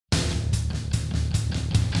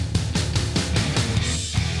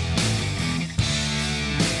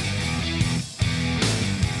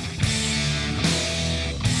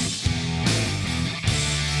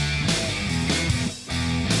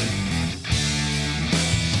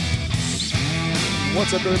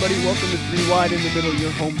What's up, everybody? Welcome to Three Wide in the Middle,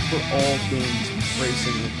 your home for all things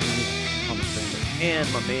racing with me, Thomas Kramer, and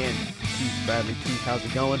my man, Keith Bradley. Keith, how's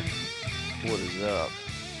it going? What is up?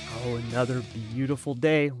 Oh, another beautiful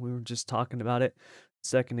day. We were just talking about it a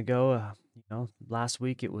second ago. Last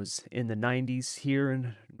week it was in the 90s here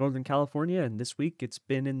in Northern California, and this week it's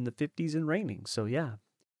been in the 50s and raining. So, yeah,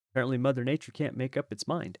 apparently Mother Nature can't make up its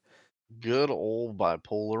mind. Good old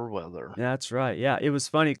bipolar weather. That's right. Yeah, it was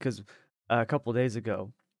funny because a couple of days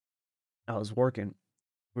ago, I was working.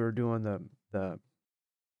 We were doing the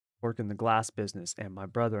work in the glass business, and my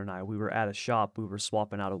brother and I, we were at a shop. We were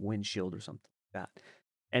swapping out a windshield or something like that.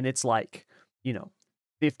 And it's like,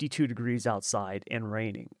 52 degrees outside and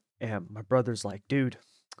raining. And my brother's like, dude,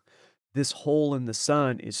 this hole in the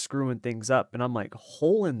sun is screwing things up. And I'm like,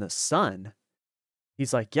 hole in the sun?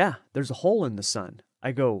 He's like, yeah, there's a hole in the sun.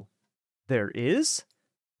 I go, there is?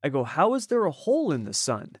 I go, how is there a hole in the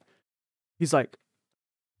sun? He's like,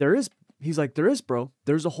 there is. He's like, there is, bro.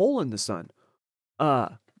 There's a hole in the sun.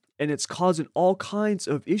 And it's causing all kinds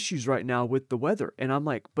of issues right now with the weather. And I'm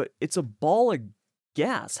like, but it's a ball of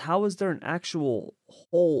gas. How is there an actual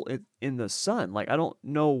hole in the sun? Like, I don't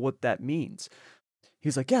know what that means.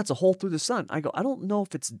 He's like, yeah, it's a hole through the sun. I go, I don't know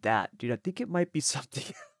if it's that, dude. I think it might be something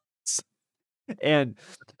else. And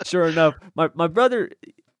sure enough, my brother,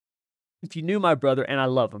 if you knew my brother, and I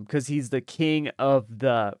love him because he's the king of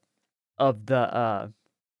the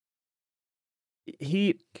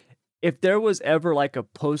if there was ever like a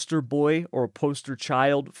poster boy or a poster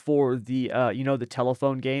child for the the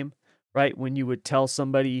telephone game, right? When you would tell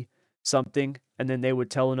somebody something and then they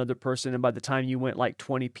would tell another person, and by the time you went like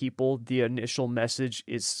 20 people, the initial message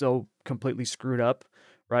is so completely screwed up,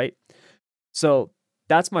 right? So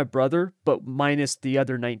that's my brother, but minus the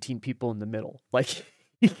other 19 people in the middle. Like,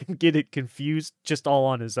 he can get it confused just all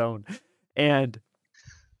on his own. And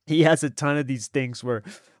he has a ton of these things where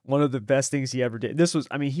one of the best things he ever did.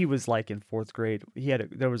 He was like in fourth grade.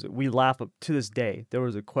 We laugh up to this day. There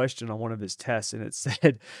was a question on one of his tests and it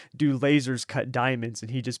said, do lasers cut diamonds?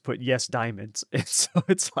 And he just put yes, diamonds. And so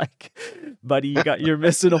it's like, buddy, you're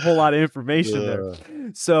missing a whole lot of information there.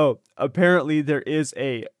 So apparently there is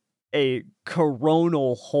a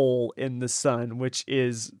coronal hole in the sun, which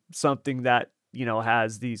is something that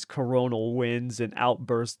has these coronal winds and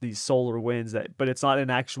outbursts, these solar winds but it's not an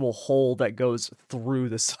actual hole that goes through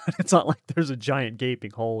the sun. It's not like there's a giant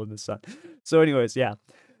gaping hole in the sun. So anyways, yeah,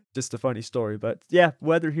 just a funny story. But yeah,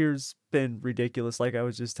 weather here's been ridiculous. Like I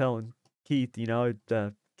was just telling Keith, one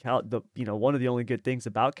of the only good things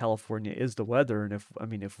about California is the weather. And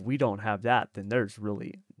if we don't have that, then there's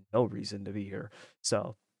really no reason to be here.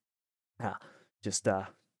 So yeah, just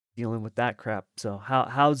dealing with that crap. So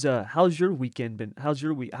how's your weekend been? How was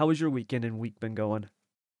your weekend and week been going?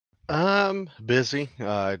 Busy.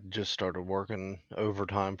 I just started working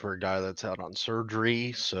overtime for a guy that's out on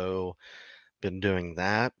surgery, so been doing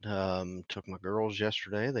that. Took my girls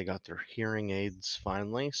yesterday. They got their hearing aids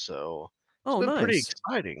finally, so it's Oh, been pretty nice.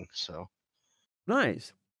 exciting. So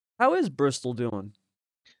Nice. How is Bristol doing?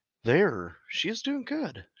 she's doing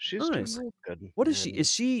good. She's doing Nice. real good. What is she?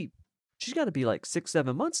 And She's got to be like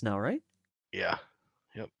 6-7 months now, right? yeah,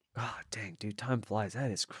 yep, God dang, dude, time flies.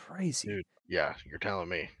 That is crazy. dude. Yeah, you're telling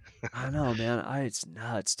me. I know, man. It's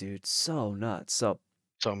nuts, dude. So nuts. So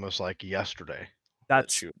It's almost like yesterday that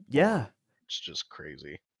that's she was born. yeah, It's just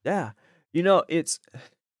crazy. yeah. It's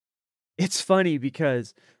funny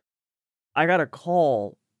because I got a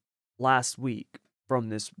call last week from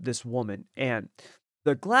this woman, and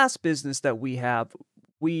the glass business that we have,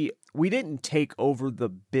 we didn't take over the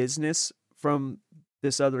business from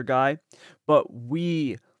this other guy, but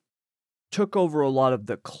we took over a lot of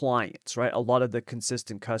the clients, right? A lot of the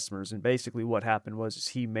consistent customers. And basically what happened was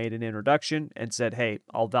he made an introduction and said, hey,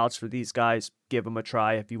 I'll vouch for these guys. Give them a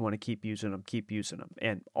try. If you want to keep using them, keep using them.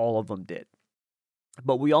 And all of them did.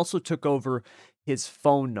 But we also took over his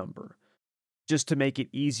phone number just to make it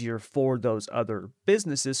easier for those other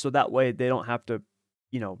businesses. So that way they don't have to,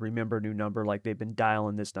 remember a new number. Like they've been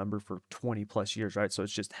dialing this number for 20 plus years, right? So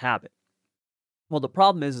it's just habit. Well, the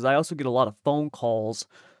problem is I also get a lot of phone calls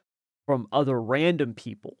from other random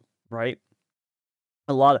people, right?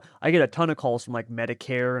 I get a ton of calls from like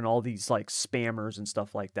Medicare and all these like spammers and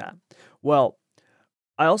stuff like that. Well,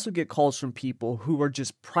 I also get calls from people who are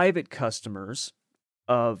just private customers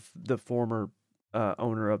of the former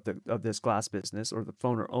owner of this glass business, or the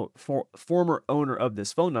former owner of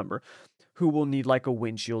this phone number, who will need like a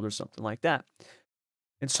windshield or something like that.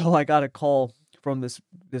 And so I got a call from this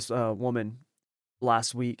woman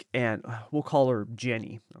last week, and we'll call her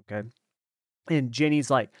Jenny, okay? And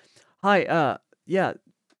Jenny's like, "Hi, yeah,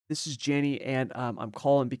 this is Jenny, and I'm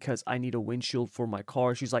calling because I need a windshield for my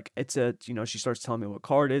car." She's like, "It's a," she starts telling me what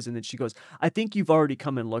car it is, and then she goes, "I think you've already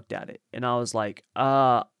come and looked at it." And I was like,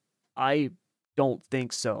 I don't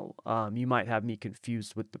think so. You might have me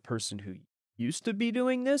confused with the person who used to be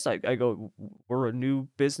doing this." I go, "We're a new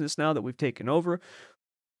business now that we've taken over."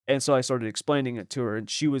 And so I started explaining it to her, and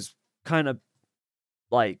she was kind of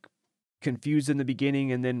like confused in the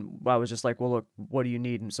beginning, and then I was just like, "Well, look, what do you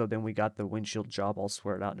need?" And so then we got the windshield job all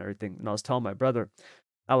squared out and everything. And I was telling my brother,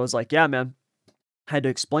 I was like, "Yeah, man." I had to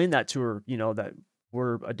explain that to her, that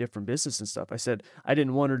we're a different business and stuff. I said I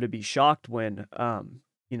didn't want her to be shocked when,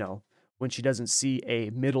 you know, when she doesn't see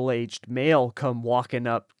a middle-aged male come walking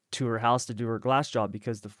up to her house to do her glass job,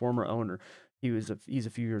 because the former owner, he's a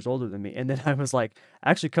few years older than me. And then I was like,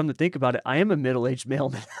 actually, come to think about it, I am a middle-aged male,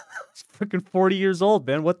 man. Freaking 40 years old,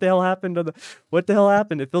 man. What the hell happened?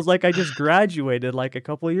 It feels like I just graduated like a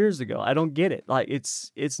couple of years ago. I don't get it. Like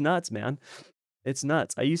it's nuts, man. It's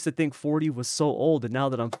nuts. I used to think 40 was so old, and now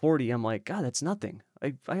that I'm 40, I'm like, God, that's nothing.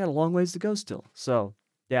 I got a long ways to go still. So,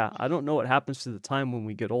 yeah, I don't know what happens to the time when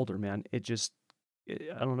we get older, man. I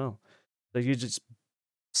don't know. Like, it just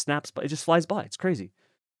snaps by, it just flies by. It's crazy.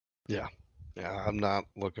 Yeah. Yeah, I'm not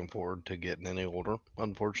looking forward to getting any older,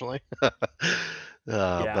 unfortunately.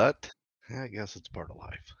 Yeah. But I guess it's part of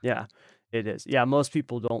life. Yeah, it is. Yeah, most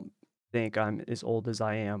people don't think I'm as old as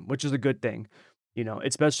I am, which is a good thing,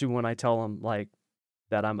 especially when I tell them, like,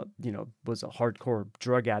 that I'm was a hardcore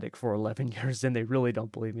drug addict for 11 years, and they really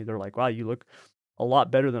don't believe me. They're like, "Wow, you look a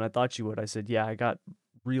lot better than I thought you would." I said, "Yeah, I got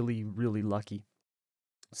really, really lucky."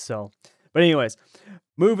 So, but anyways,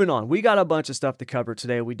 moving on. We got a bunch of stuff to cover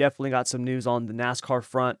today. We definitely got some news on the NASCAR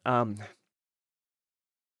front.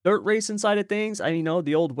 Dirt racing side of things,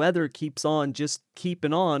 the old weather keeps on just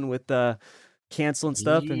keeping on with canceling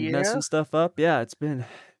stuff and Yeah. messing stuff up. Yeah, it's been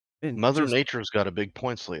Mother just Nature's got a big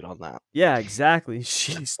points lead on that. yeah, exactly.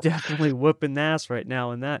 She's definitely whooping ass right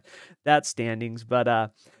now in that standings.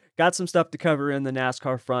 But got some stuff to cover in the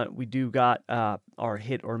NASCAR front. We do got our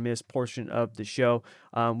hit or miss portion of the show.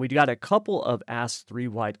 We got a couple of Ask Three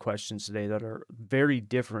Wide questions today that are very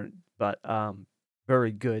different, but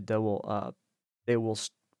very good. They will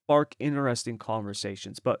spark interesting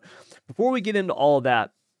conversations. But before we get into all of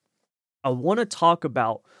that, I want to talk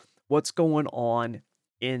about what's going on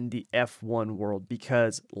in the F1 world,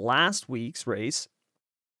 because last week's race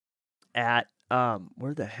at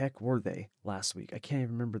where the heck were they last week? I can't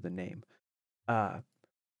even remember the name. Uh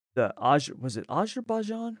was it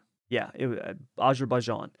Azerbaijan? Yeah, it was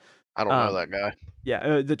Azerbaijan. I don't know Um that guy.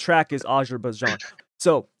 yeah, the track is Azerbaijan.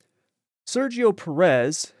 So, Sergio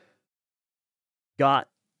Perez got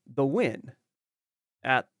the win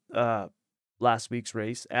at last week's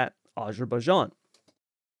race at Azerbaijan.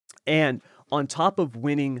 And on top of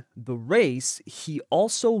winning the race, he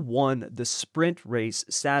also won the sprint race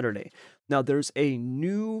Saturday. Now, there's a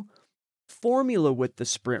new formula with the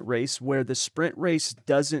sprint race where the sprint race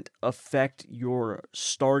doesn't affect your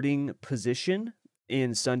starting position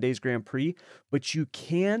in Sunday's Grand Prix, but you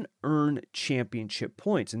can earn championship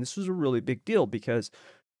points. And this was a really big deal because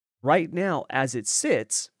right now, as it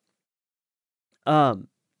sits, Sergio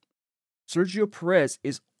Perez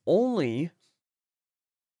is only,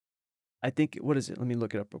 I think, what is it? Let me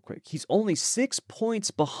look it up real quick. He's only 6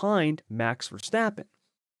 points behind Max Verstappen.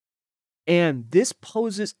 And this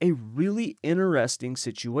poses a really interesting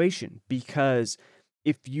situation, because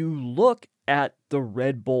if you look at the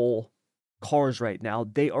Red Bull cars right now,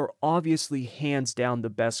 they are obviously hands down the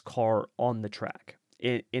best car on the track.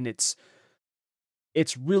 And it's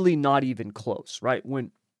really not even close, right?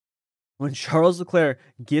 When Charles Leclerc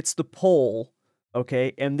gets the pole,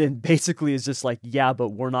 okay, and then basically is just like, yeah, but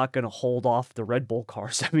we're not going to hold off the Red Bull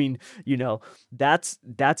cars. I mean, that's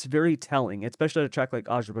very telling, especially at a track like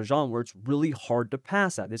Azerbaijan where it's really hard to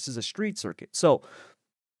pass that. This is a street circuit. So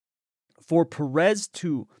for Perez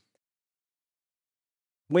to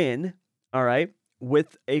win, all right,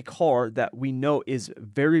 with a car that we know is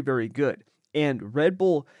very, very good. And Red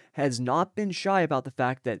Bull has not been shy about the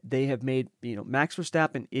fact that they have made, Max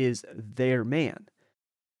Verstappen is their man.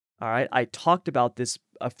 All right, I talked about this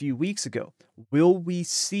a few weeks ago. Will we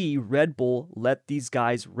see Red Bull let these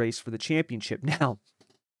guys race for the championship? Now,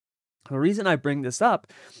 the reason I bring this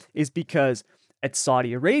up is because at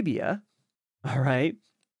Saudi Arabia, all right,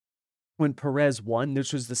 when Perez won,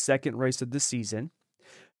 this was the second race of the season,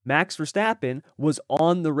 Max Verstappen was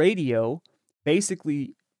on the radio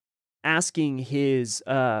basically asking his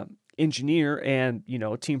engineer and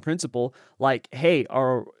team principal, like, "Hey,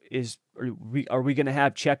 are we going to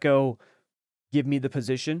have Checo give me the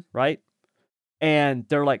position, right?" And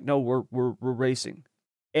they're like, "No, we're racing."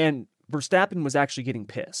 And Verstappen was actually getting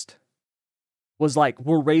pissed. Was like,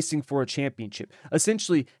 we're racing for a championship.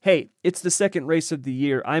 Essentially, hey, it's the second race of the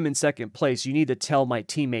year. I'm in second place. You need to tell my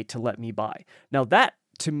teammate to let me by. Now, that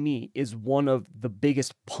to me is one of the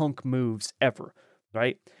biggest punk moves ever,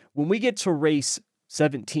 right? When we get to race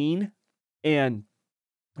 17 and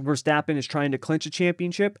Verstappen is trying to clinch a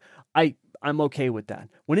championship, I'm okay with that.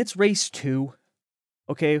 When it's race 2,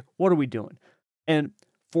 okay, what are we doing? And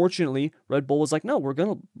fortunately, Red Bull was like, no,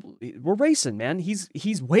 we're racing, man.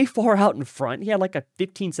 He's way far out in front. He had like a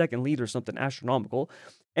 15-second lead or something astronomical,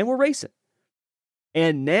 and we're racing.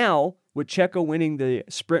 And now, with Checo winning the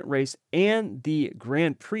sprint race and the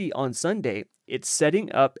Grand Prix on Sunday, it's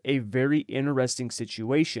setting up a very interesting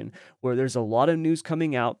situation where there's a lot of news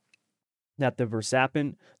coming out that the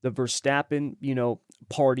Verstappen,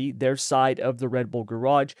 party, their side of the Red Bull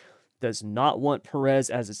garage, does not want Perez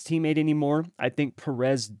as his teammate anymore. I think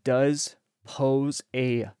Perez does pose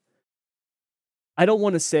I don't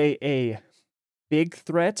want to say a big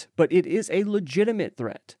threat, but it is a legitimate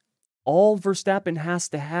threat. All Verstappen has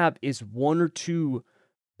to have is 1 or 2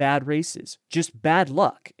 bad races, just bad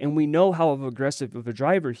luck. And we know how aggressive of a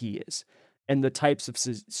driver he is and the types of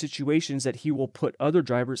situations that he will put other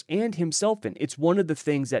drivers and himself in. It's one of the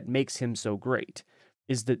things that makes him so great,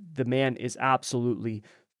 is that the man is absolutely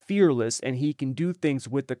fearless and he can do things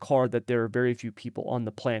with the car that there are very few people on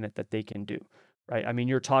the planet that they can do, right? I mean,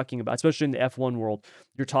 you're talking about, especially in the F1 world,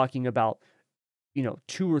 you're talking about,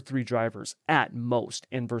 2 or 3 drivers at most,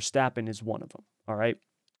 and Verstappen is one of them, all right?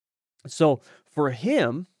 So for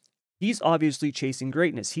him, he's obviously chasing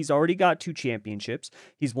greatness. He's already got 2 championships.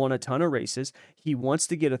 He's won a ton of races. He wants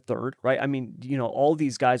to get a third, right? I mean, all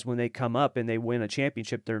these guys, when they come up and they win a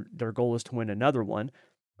championship, their goal is to win another one,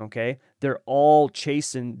 okay? They're all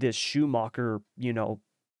chasing this Schumacher,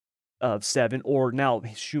 of 7, or now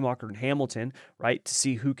Schumacher and Hamilton, right? To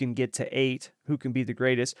see who can get to 8, who can be the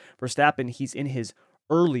greatest. Verstappen, he's in his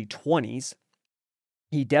early 20s.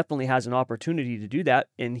 He definitely has an opportunity to do that,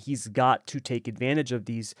 and he's got to take advantage of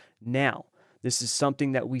these now. This is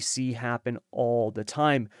something that we see happen all the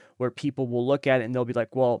time, where people will look at it and they'll be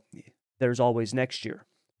like, well, there's always next year,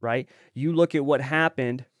 right? You look at what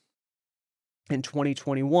happened in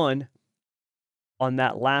 2021 on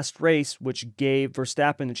that last race, which gave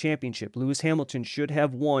Verstappen the championship. Lewis Hamilton should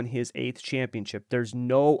have won his 8th championship. There's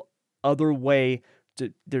no other way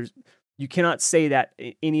you cannot say that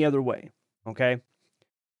any other way, okay?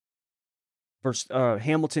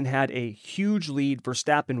 Hamilton had a huge lead.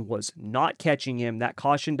 Verstappen was not catching him. That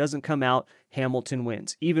caution doesn't come out. Hamilton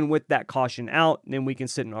wins. Even with that caution out, then we can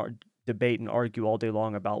sit and debate and argue all day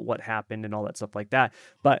long about what happened and all that stuff like that.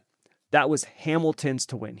 But that was Hamilton's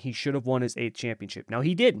to win. He should have won his 8th championship. Now,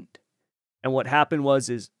 he didn't. And what happened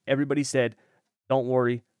is everybody said, don't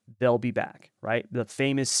worry, they'll be back, right? The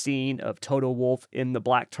famous scene of Toto Wolff in the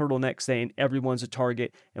black turtleneck saying everyone's a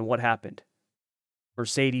target. And what happened?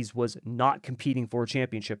 Mercedes was not competing for a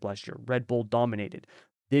championship last year. Red Bull dominated.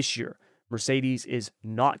 This year, Mercedes is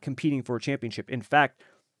not competing for a championship. In fact,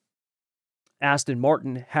 Aston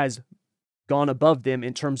Martin has gone above them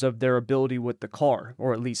in terms of their ability with the car,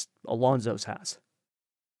 or at least Alonso's has.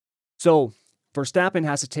 So Verstappen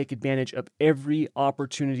has to take advantage of every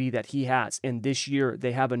opportunity that he has. And this year,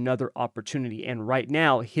 they have another opportunity. And right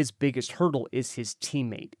now, his biggest hurdle is his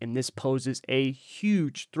teammate. And this poses a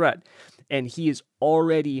huge threat. And he is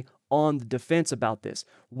already on the defense about this.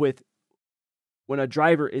 When a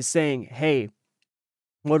driver is saying, hey,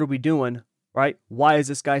 what are we doing? Right? Why is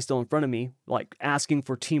this guy still in front of me? Like asking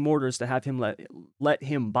for team orders to have him let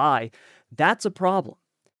him by. That's a problem.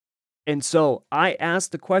 And so I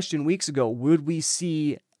asked the question weeks ago, would we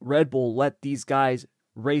see Red Bull let these guys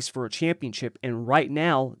race for a championship? And right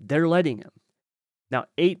now they're letting him. Now,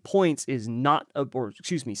 7 points is not a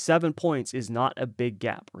big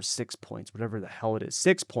gap, or 6 points, whatever the hell it is.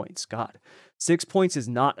 6 points, God. 6 points is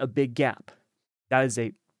not a big gap. That is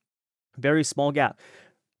a very small gap.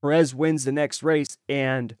 Perez wins the next race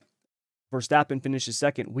and Verstappen finishes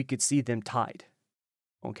second. We could see them tied.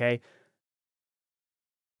 Okay?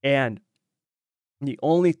 And the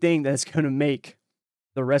only thing that's going to make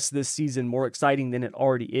the rest of this season more exciting than it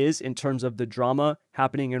already is in terms of the drama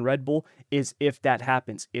happening in Red Bull is if that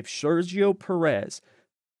happens. If Sergio Perez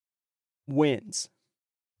wins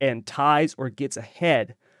and ties or gets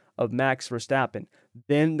ahead of Max Verstappen,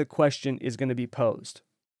 then the question is going to be posed.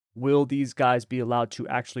 Will these guys be allowed to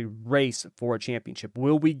actually race for a championship?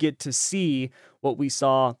 Will we get to see what we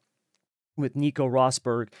saw with Nico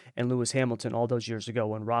Rosberg and Lewis Hamilton all those years ago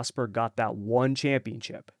when Rosberg got that one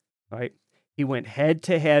championship, right? He went head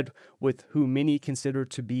to head with who many consider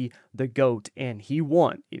to be the GOAT, and he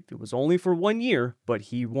won. It was only for 1 year, but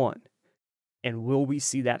he won. And will we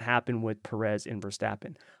see that happen with Perez and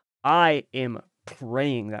Verstappen? I am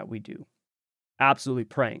praying that we do. Absolutely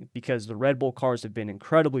praying, because the Red Bull cars have been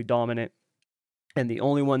incredibly dominant, and the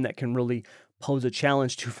only one that can really pose a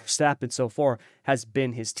challenge to Verstappen so far has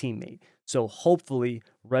been his teammate. So hopefully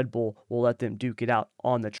Red Bull will let them duke it out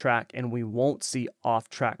on the track, and we won't see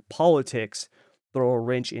off-track politics throw a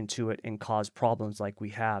wrench into it and cause problems like we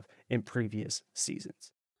have in previous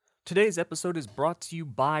seasons. Today's episode is brought to you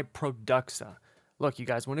by Produxa. Look, you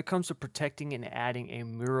guys, when it comes to protecting and adding a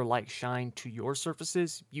mirror-like shine to your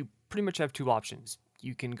surfaces, you pretty much have two options.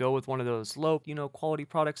 You can go with one of those low, quality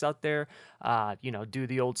products out there. Do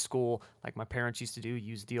the old school, like my parents used to do,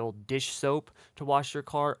 use the old dish soap to wash your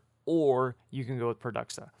car, or you can go with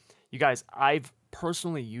Produxa. You guys, I've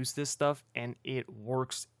personally used this stuff and it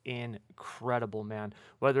works incredible, man.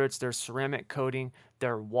 Whether it's their ceramic coating,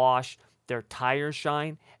 their wash, their tire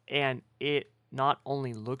shine, and it not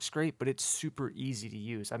only looks great, but it's super easy to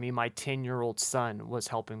use. I mean, my 10-year-old son was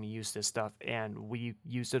helping me use this stuff, and we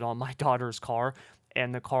used it on my daughter's car,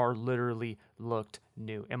 and the car literally looked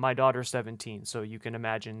new. And my daughter's 17, so you can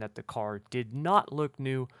imagine that the car did not look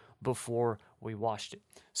new before we washed it.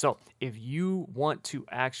 So, if you want to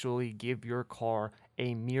actually give your car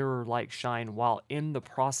a mirror like shine while in the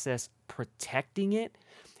process protecting it,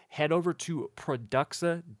 head over to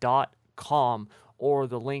Produxa.com or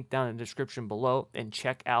the link down in the description below and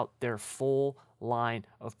check out their full line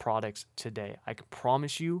of products today. I can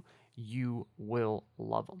promise you, you will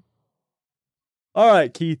love them. All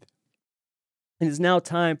right, Keith. It is now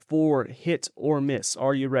time for hit or miss.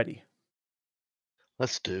 Are you ready?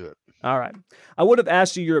 Let's do it. All right. I would have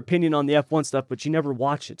asked you your opinion on the F1 stuff, but you never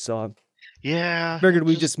watch it, so I Yeah, figured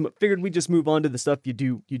we just move on to the stuff you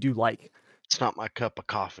do like. it's not my cup of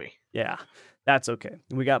coffee. Yeah, that's okay.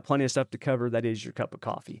 We got plenty of stuff to cover. That is your cup of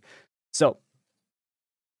coffee. So,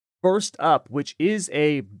 first up, which is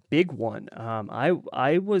a big one.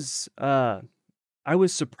 I was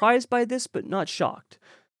surprised by this, but not shocked.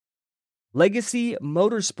 Legacy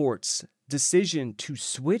Motorsports' decision to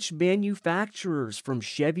switch manufacturers from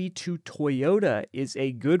Chevy to Toyota is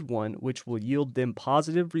a good one, which will yield them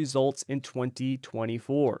positive results in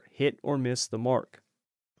 2024. Hit or miss the mark?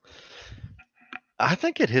 I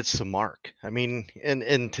think it hits the mark. I mean,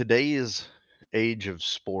 in today's age of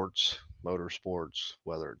sports, motorsports,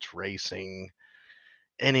 whether it's racing,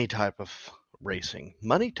 any type of racing,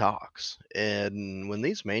 money talks. And when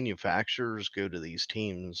these manufacturers go to these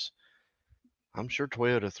teams, I'm sure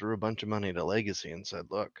Toyota threw a bunch of money to Legacy and said,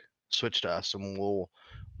 "Look, switch to us, and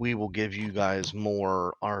we will give you guys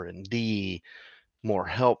more R&D, more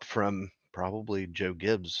help from probably Joe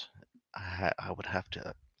Gibbs." I would have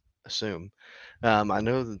to assume. I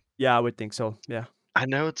know Yeah, I would think so. Yeah. I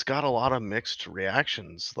know it's got a lot of mixed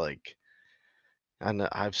reactions. Like, and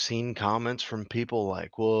I've seen comments from people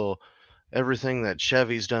like, "Well, everything that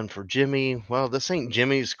Chevy's done for Jimmy, well, this ain't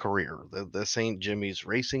Jimmy's career. This ain't Jimmy's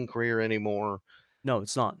racing career anymore. No,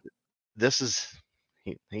 it's not. This is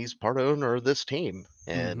he's part owner of this team,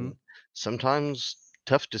 Mhm. and sometimes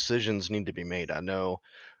tough decisions need to be made." I know.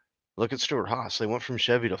 Look at Stuart Haas. They went from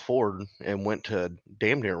Chevy to Ford and went to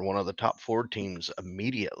damn near one of the top Ford teams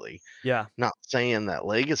immediately. Yeah. Not saying that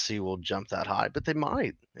Legacy will jump that high, but they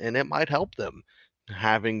might, and it might help them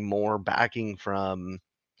having more backing from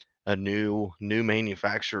a new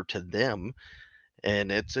manufacturer to them,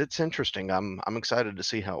 and it's interesting. I'm excited to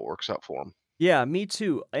see how it works out for them. Yeah, me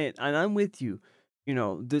too. And I'm with you.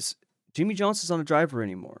 This Jimmy Johnson's not a driver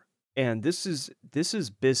anymore. And this is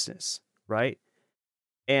business, right?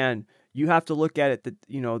 And you have to look at it that,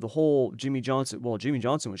 the whole Jimmy Johnson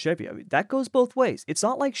with Chevy. I mean, that goes both ways. It's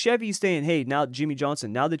not like Chevy's saying, "Hey, now Jimmy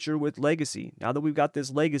Johnson, now that you're with Legacy, now that we've got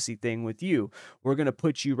this legacy thing with you, we're going to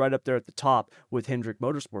put you right up there at the top with Hendrick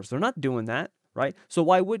Motorsports." They're not doing that, right? So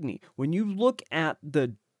why wouldn't he? When you look at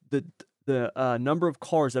the number of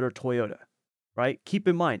cars that are Toyota, right? Keep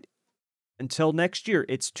in mind, until next year,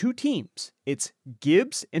 it's two teams. It's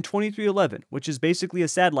Gibbs and 2311, which is basically a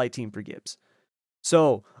satellite team for Gibbs.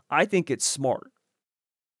 So I think it's smart.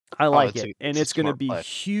 I Oh, like it. And it's a it's going to smart be play.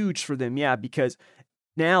 huge for them. Yeah, because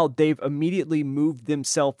now they've immediately moved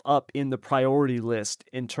themselves up in the priority list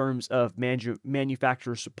in terms of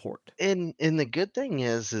manufacturer support. And the good thing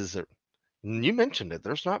is that you mentioned it.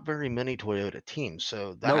 There's not very many Toyota teams,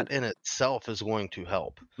 so that No. in itself is going to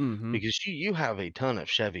help Mm-hmm. because you have a ton of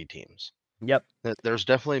Chevy teams. Yep. There's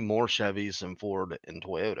definitely more Chevys than Ford and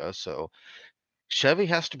Toyota, so Chevy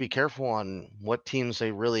has to be careful on what teams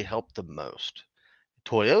they really help the most.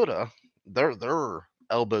 Toyota, they're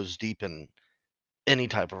elbows deep in any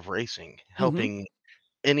type of racing, Mm-hmm. helping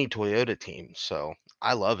any Toyota team. So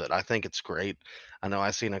I love it. I think it's great. I know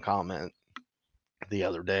I seen a comment. the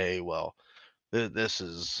other day, well, this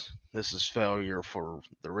is failure for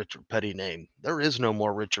the Richard Petty name. There is no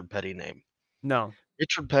more Richard Petty name. No.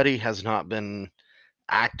 Richard Petty has not been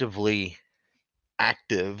actively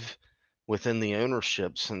active within the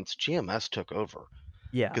ownership since GMS took over.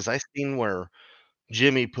 Yeah. Because I seen where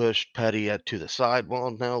Jimmy pushed Petty to the side.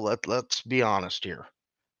 Well, no, let's be honest here.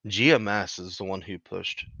 GMS is the one who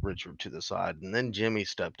pushed Richard to the side, and then Jimmy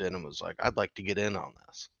stepped in and was like, "I'd like to get in on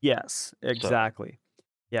this." Yes, So exactly.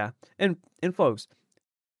 Yeah. And folks,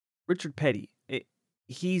 Richard Petty,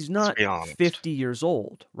 he's let's not be honest. 50 years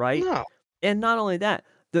old, right? No, And not only that,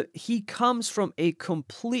 he comes from a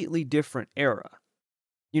completely different era.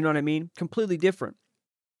 You know what I mean? Completely different.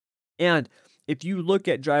 And if you look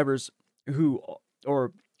at drivers who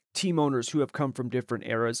or team owners who have come from different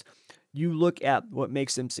eras, you look at what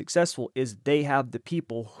makes them successful is they have the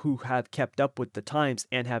people who have kept up with the times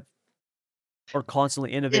and are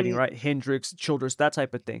constantly innovating, and right? Hendricks, Childress, that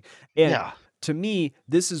type of thing. And yeah, to me,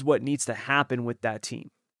 this is what needs to happen with that team,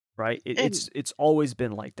 right? and It's always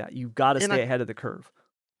been like that. You've got to and stay ahead of the curve.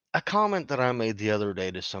 a comment that I made the other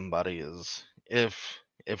day to somebody is if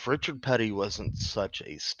Richard Petty wasn't such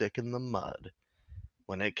a stick in the mud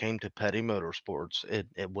when it came to Petty Motorsports,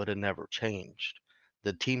 it would have never changed.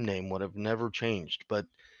 The team name would have never changed. But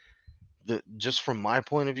just from my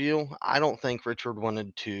point of view, I don't think Richard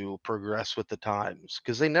wanted to progress with the times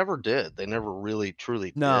because they never did. They never really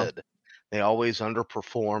truly No. did. They always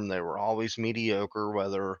underperformed. They were always mediocre,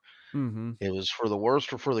 whether Mhm. it was for the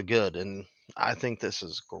worst or for the good. And I think this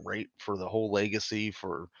is great for the whole legacy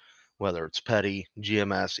for whether it's Petty,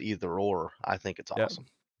 GMS, either or. I think it's Yeah. awesome.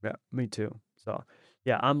 Yeah, me too. So,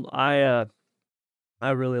 yeah, I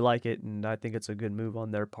really like it and I think it's a good move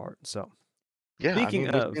on their part. So, Yeah, I speaking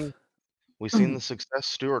mean we've of seen we've seen the success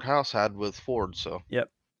Stewart House had with Ford. So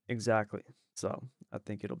Yep, exactly. So I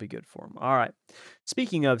think it'll be good for him. All right.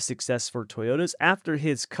 Speaking of success for Toyotas, after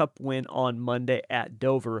his Cup win on Monday at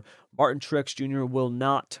Dover, Martin Truex Jr. will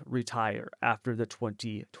not retire after the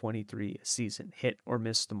 2023 season. Hit or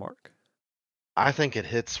miss the mark? I think it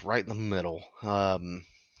hits right in the middle.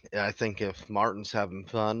 I think if Martin's having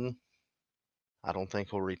fun, I don't think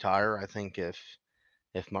he'll retire. I think if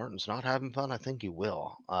Martin's not having fun, I think he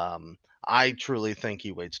will. I truly think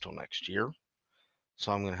he waits till next year.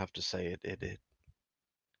 So I'm gonna have to say it.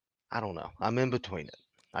 I don't know. I'm in between it.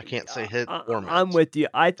 I can't say hit or I'm miss. with you.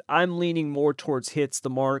 I'm leaning more towards hits the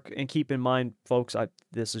mark. And keep in mind, folks,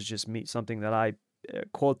 this is just me something that I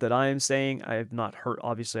quote that I am saying. I have not heard.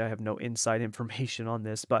 Obviously, I have no inside information on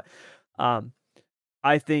this, but um,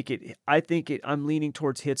 I'm leaning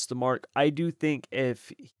towards hits the mark. I do think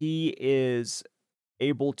if he is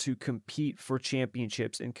able to compete for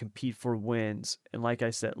championships and compete for wins, and like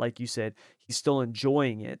you said, he's still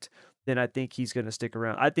enjoying it, then I think he's going to stick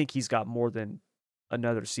around. I think he's got more than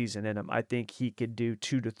another season in him. I think he could do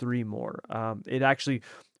 2 to 3 more. It actually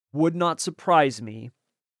would not surprise me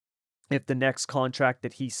if the next contract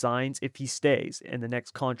that he signs, if he stays, and the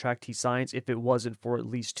next contract he signs, if it wasn't for at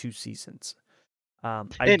least 2 seasons. I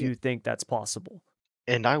And do think that's possible.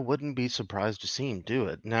 and I wouldn't be surprised to see him do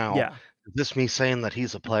it. Now, Yeah. is this me saying that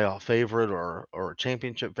he's a playoff favorite or a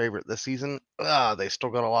championship favorite this season? They still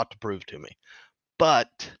got a lot to prove to me.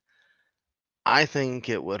 But I think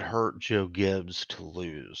it would hurt Joe Gibbs to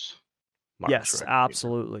lose Martin Yes, Truex Jr.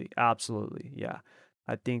 absolutely, absolutely, yeah.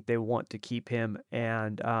 I think they want to keep him,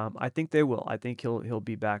 and, I think they will. I think he'll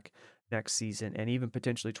be back next season and even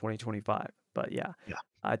potentially 2025, but yeah, Yeah,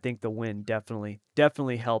 I think the win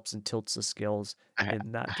definitely helps and tilts the scales I, in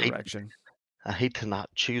I that hate direction. I hate to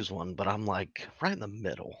not choose one, but I'm like right in the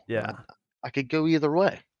middle. Yeah. I could go either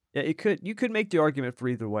way. Yeah, you could make the argument for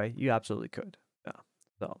either way, you absolutely could. Yeah,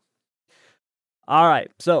 so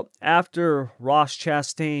alright, so after Ross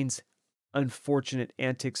Chastain's unfortunate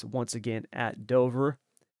antics once again at Dover,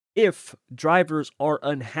 if drivers are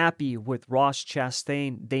unhappy with Ross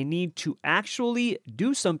Chastain, they need to actually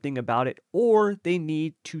do something about it or they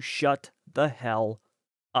need to shut the hell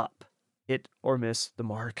up. Hit or miss the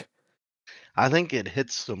mark. I think it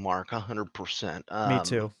hits the mark 100%. Me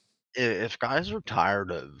too. If guys are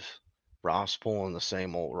tired of Ross pulling the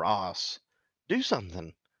same old Ross, do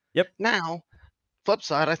something. Yep. Now, flip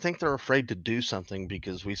side, I think they're afraid to do something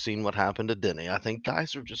because we've seen what happened to Denny. I think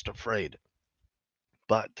guys are just afraid.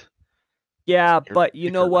 But Yeah, here's but the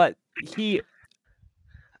you know kicker. what?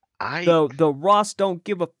 I The Ross Don't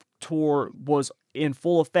Give a Tour was in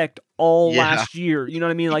full effect all yeah, last year. You know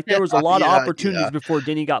what I mean? Like yeah, there was a lot of yeah. opportunities before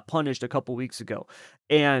Denny got punished a couple weeks ago.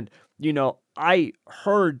 And, I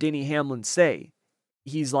heard Denny Hamlin say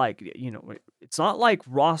he's like, it's not like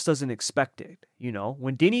Ross doesn't expect it,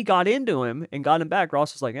 When Denny got into him and got him back,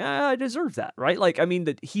 Ross was like, I deserve that, right? Like, I mean,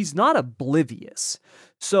 that he's not oblivious.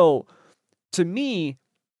 So to me,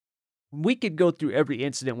 we could go through every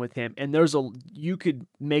incident with him, and you could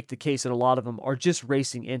make the case that a lot of them are just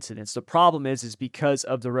racing incidents. The problem is because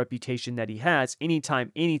of the reputation that he has,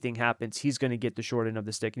 anytime anything happens, he's going to get the short end of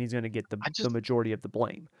the stick and he's going to get I the just majority of the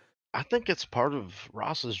blame. I think it's part of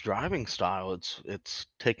Ross's driving style. It's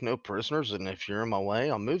take no prisoners, and if you're in my way,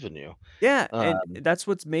 I'm moving you. Yeah, and Um, that's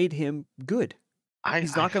what's made him good.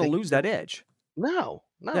 He's I not going to think lose that edge. no,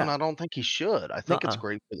 no, and Yeah. I don't think he should. I think it's Nuh-uh.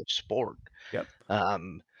 great for the sport. Yep.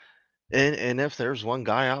 Um, and if there's one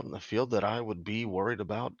guy out in the field that I would be worried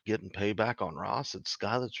about getting payback on Ross, it's the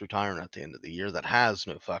guy that's retiring at the end of the year that has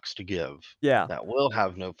no fucks to give. Yeah. That will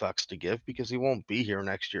have no fucks to give because he won't be here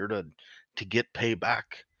next year to get payback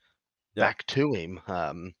Yep. back to him.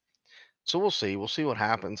 So we'll see. We'll see what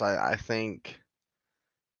happens. I think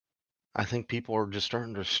people are just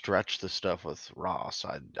starting to stretch the stuff with Ross.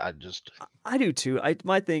 I just I do too.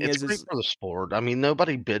 My thing it's is great is for the sport. I mean,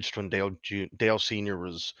 nobody bitched when Dale Senior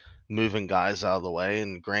was moving guys out of the way.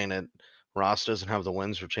 And granted, Ross doesn't have the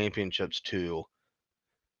wins or championships to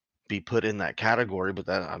be put in that category. But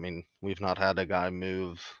that I mean, we've not had a guy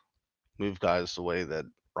move guys the way that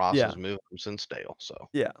Ross has yeah. moved them since Dale. So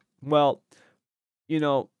Yeah. Well, you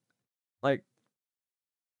know, like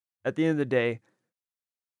at the end of the day,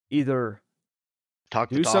 either talk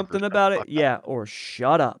the do talk or something shut about the it, fuck up. yeah, or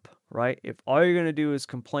shut up, right? If all you're gonna do is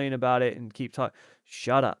complain about it and keep talking,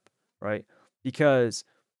 shut up, right? Because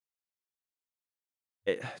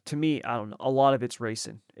to me, I don't know, a lot of it's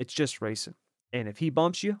racing. It's just racing. And if he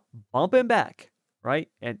bumps you, bump him back, right?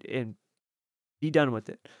 And be done with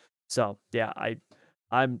it. So yeah,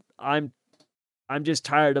 I'm I'm I'm just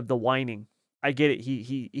tired of the whining. I get it.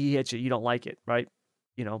 He hits you. You don't like it, right?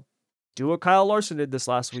 You know, do what Kyle Larson did this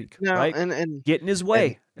last week, No, right? Get in his and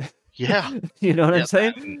way. yeah, You know what I'm yeah,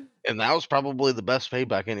 saying? and that was probably the best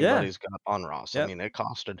payback Yeah. anybody's got on Ross. I Yep. mean, it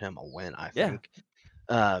costed him a win, I Yeah. think.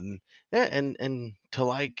 Yeah, and to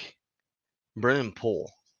like Brennan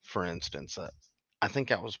Poole, for instance, I think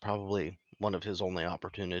that was probably one of his only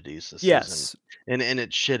opportunities this season, Yes. and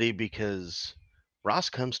it's shitty because Ross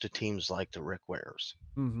comes to teams like the Rick Wares.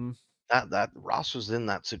 Mhm. That Ross was in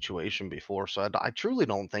that situation before, so I truly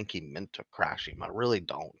don't think he meant to crash him. I really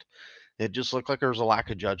don't. It just looked like there was a lack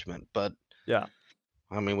of judgment, but Yeah.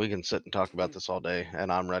 I mean, we can sit and talk about this all day,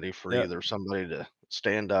 and I'm ready for Yep. either somebody to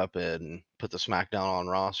stand up and put the smack down on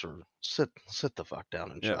Ross or sit the fuck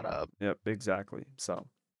down and Yep. shut up. Yep. Exactly. So,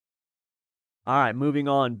 all right, moving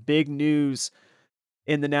on. Big news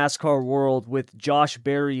in the NASCAR world with Josh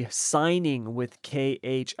Berry signing with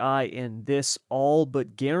KHI, and this all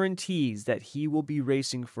but guarantees that he will be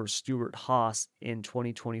racing for Stuart Haas in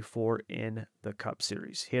 2024 in the Cup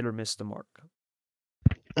Series. Hit or miss the mark?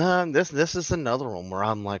 This is another one where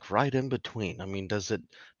I'm like right in between. I mean, does it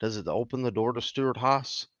open the door to Stuart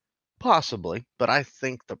Haas? Possibly, but I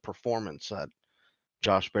think the performance that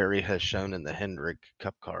Josh Berry has shown in the Hendrick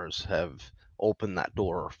Cup cars have opened that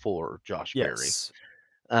door for Josh Berry. Yes,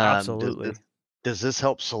 Um, does this absolutely. does this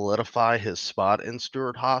help solidify his spot in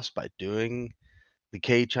Stewart Haas by doing the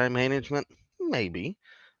KHI management? Maybe.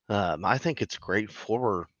 I think it's great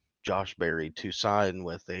for Josh Berry to sign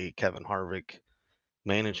with a Kevin Harvick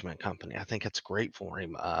management company. I think it's great for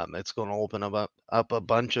him. It's going to open up a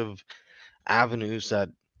bunch of avenues that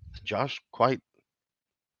Josh quite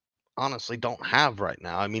honestly don't have right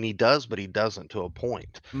now. I mean, he does, but he doesn't to a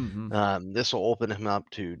point. Mhm. This will open him up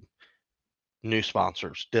to new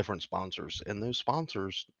sponsors, different sponsors, and those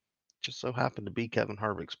sponsors just so happen to be Kevin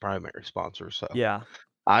Harvick's primary sponsor. So Yeah.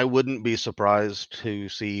 I wouldn't be surprised to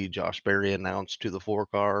see Josh Berry announced to the four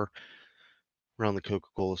car around the Coca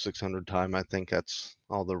Cola 600 time. I think that's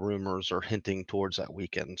all the rumors are hinting towards that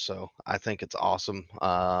weekend. So I think it's awesome.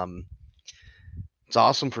 It's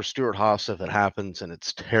awesome for Stuart Haas if it happens, and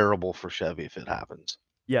it's terrible for Chevy if it happens.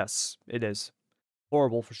 Yes, it is.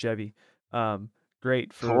 Horrible for Chevy. Um, Great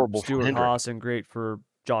It's for horrible for Stuart Hendrick. Haas and great for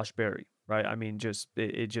Josh Berry, right? I mean,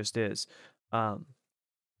 it just is. Um,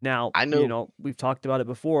 Now, I know. we've talked about it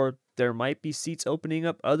before. There might be seats opening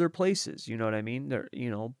up other places. You know what I mean?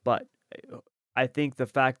 But I think the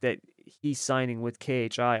fact that he's signing with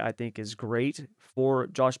KHI, I think is great for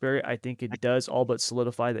Josh Berry. I think it does all but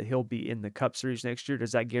solidify that he'll be in the Cup Series next year.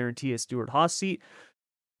 Does that guarantee a Stewart Haas seat?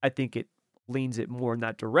 I think it leans it more in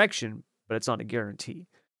that direction, but it's not a guarantee.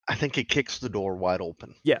 I think it kicks the door wide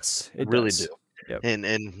open. Yes, I it really do. does. Yep.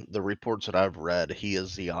 And the reports that I've read, he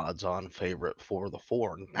is the odds-on favorite for the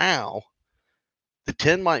four. Now, the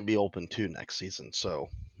 10 might be open too next season. So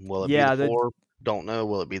will it be the Yeah, four? Don't know.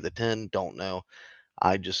 Will it be the 10? Don't know.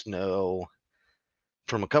 I just know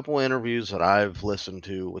from a couple interviews that I've listened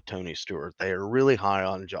to with Tony Stewart, they are really high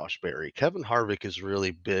on Josh Berry. Kevin Harvick is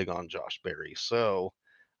really big on Josh Berry. So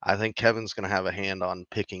I think Kevin's going to have a hand on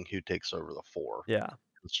picking who takes over the 4. Yeah.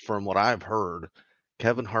 'Cause from what I've heard,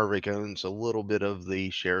 Kevin Harvick owns a little bit of the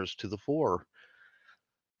shares to the 4.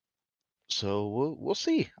 So we'll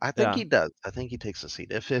see. I think Yeah. he does. I think he takes a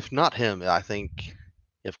seat. If not him, I think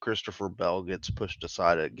if Christopher Bell gets pushed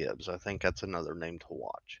aside at Gibbs, I think that's another name to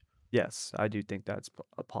watch. Yes, I do think that's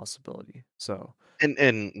a possibility. So, And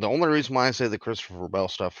the only reason why I say the Christopher Bell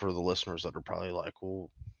stuff for the listeners that are probably like, well,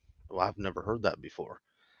 I've never heard that before.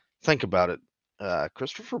 Think about it.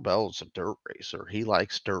 Christopher Bell is a dirt racer. He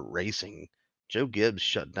likes dirt racing. Joe Gibbs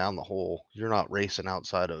shut down the whole "you're not racing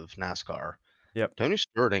outside of NASCAR." yep. Tony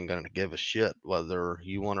Stewart ain't gonna give a shit whether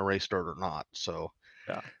you want to race dirt or not. So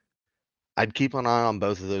Yeah. I'd keep an eye on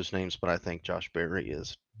both of those names, but I think Josh Berry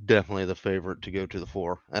is definitely the favorite to go to the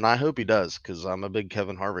 4, and I hope he does because I'm a big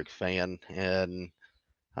Kevin Harvick fan, and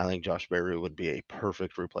I think Josh Berry would be a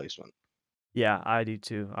perfect replacement. Yeah, I do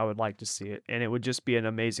too. I would like to see it. And it would just be an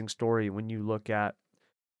amazing story when you look at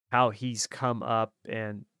how he's come up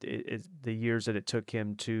and the years that it took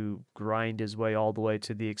him to grind his way all the way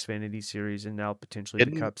to the Xfinity Series and now potentially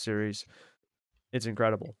the And Cup Series. It's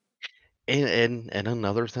incredible. and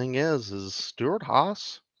another thing is Stuart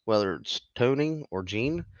Haas, whether it's Tony or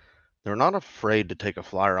Gene, they're not afraid to take a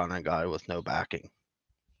flyer on a guy with no backing,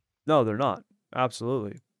 No, they're not.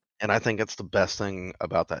 Absolutely. and I think it's the best thing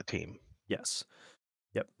about that team. Yes.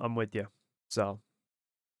 Yep, I'm with you. So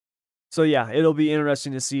yeah, it'll be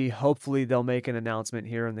interesting to see. Hopefully they'll make an announcement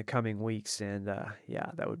here in the coming weeks and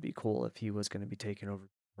yeah, that would be cool if he was going to be taking over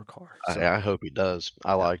the car. I hope he does.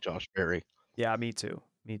 I Yeah. like Josh Berry. Yeah, me too.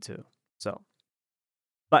 Me too. So,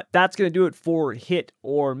 but that's going to do it for Hit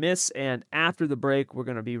or Miss. And after the break, we're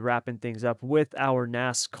going to be wrapping things up with our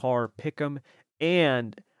NASCAR pick'em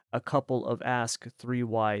and a couple of Ask 3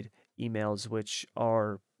 Wide emails, which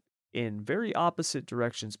are in very opposite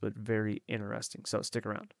directions, but very interesting. So stick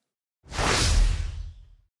around.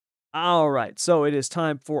 All right, so it is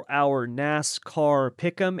time for our NASCAR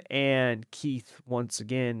pick'em, and Keith once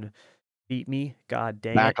again beat me. God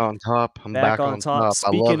dang it. Back on top. I'm Back back on on top. top. I love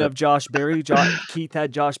Speaking it. of Josh Berry, Keith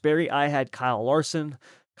had Josh Berry. I had Kyle Larson.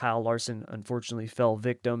 Kyle Larson unfortunately fell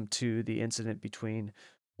victim to the incident between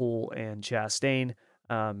Poole and Chastain.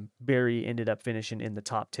 Berry ended up finishing in the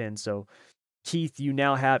top 10. So, Keith, you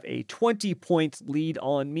now have a 20-point lead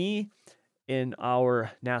on me in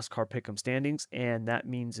our NASCAR Pick'em standings, and that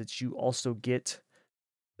means that you also get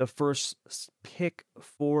the first pick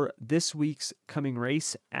for this week's coming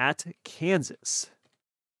race at Kansas.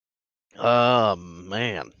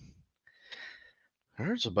 Man.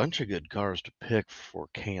 There's a bunch of good cars to pick for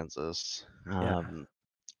Kansas. Yeah.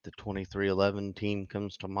 The 2311 team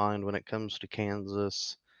comes to mind when it comes to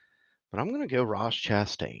Kansas, but I'm going to go Ross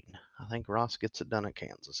Chastain. I think Ross gets it done at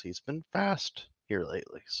Kansas. He's been fast here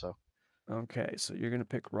lately, so Okay, so you're going to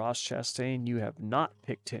pick Ross Chastain. You have not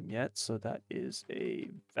picked him yet, so that is a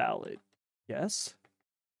valid guess.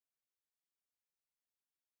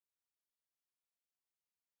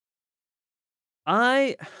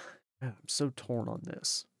 I'm so torn on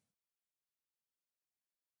this.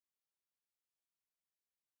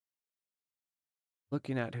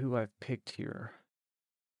 Looking at who I've picked here.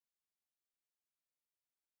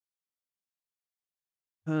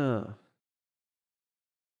 Huh.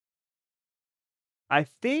 I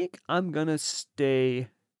think I'm going to stay.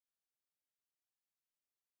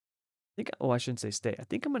 I shouldn't say stay. I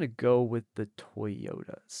think I'm going to go with the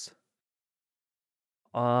Toyotas.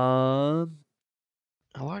 Um,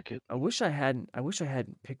 I like it. I wish I hadn't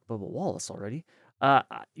picked Bubba Wallace already. I'm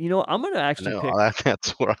gonna I actually know pick.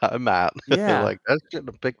 that's where I'm at. Yeah, Like I should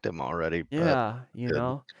have picked him already, but yeah.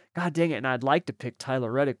 good. God dang it! And I'd like to pick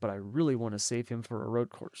Tyler Reddick, but I really want to save him for a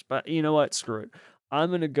road course. But you know what? Screw it.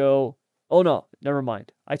 I'm gonna go. Oh no, never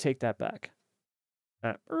mind. I take that back.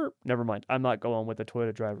 Never mind. I'm not going with the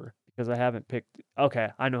Toyota driver because I haven't picked. Okay,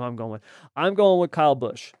 I know who I'm going with. I'm going with Kyle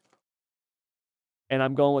Busch. And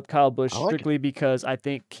I'm going with Kyle Busch I like it. strictly because I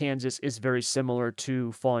think Kansas is very similar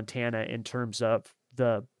to Fontana in terms of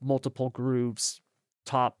the multiple grooves,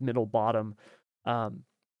 top, middle, bottom. Um,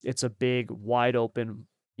 it's a big, wide open,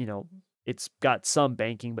 it's got some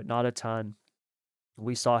banking, but not a ton.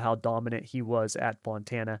 We saw how dominant he was at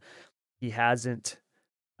Fontana. He hasn't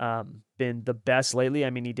been the best lately.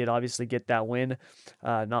 I mean, he did obviously get that win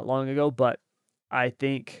not long ago, but I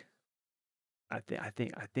think I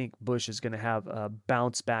think Bush is going to have a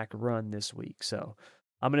bounce back run this week. So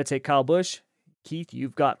I'm going to take Kyle Busch. Keith,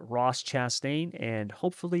 you've got Ross Chastain, and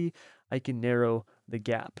hopefully I can narrow the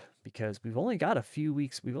gap because we've only got a few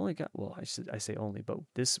weeks. We've only got, well, I say only, but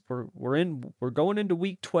we're going into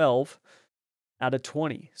week 12 out of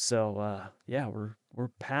 20. So yeah, we're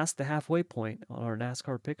past the halfway point on our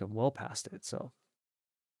NASCAR pick'em, well past it. So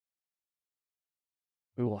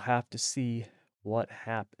we will have to see what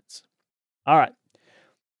happens. All right.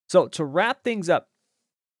 So to wrap things up,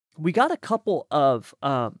 we got a couple of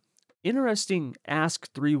interesting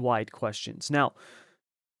Ask 3 Wide questions. Now,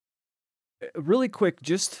 really quick,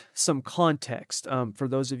 just some context for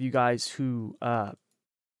those of you guys who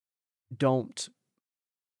don't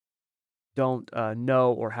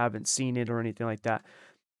know or haven't seen it or anything like that.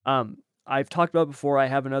 I've talked about before. I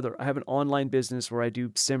have an online business where I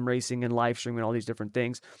do sim racing and live streaming and all these different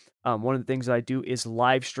things. One of the things that I do is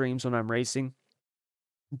live streams when I'm racing.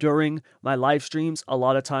 During my live streams, a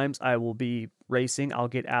lot of times I will be racing. I'll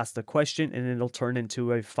get asked a question and it'll turn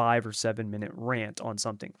into a 5 or 7 minute rant on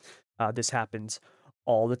something. This happens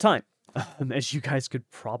all the time, as you guys could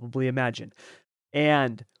probably imagine.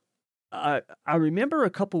 And I remember a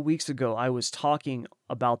couple weeks ago, I was talking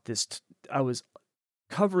about this. I was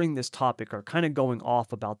covering this topic or kind of going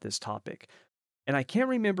off about this topic. And I can't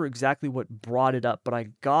remember exactly what brought it up, but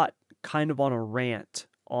I got kind of on a rant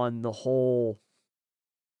on the whole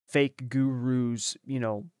fake gurus,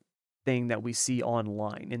 thing that we see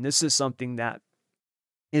online. And this is something that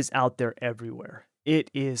is out there everywhere.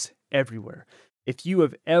 It is everywhere. If you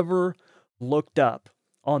have ever looked up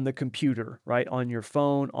on the computer, right, on your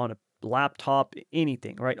phone, on a laptop,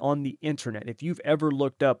 anything, right, on the internet, if you've ever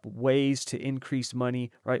looked up ways to increase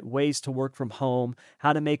money, right, ways to work from home,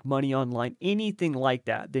 how to make money online, anything like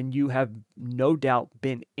that, then you have no doubt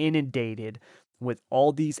been inundated with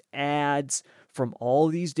all these ads from all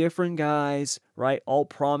these different guys, right, all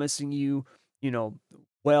promising you,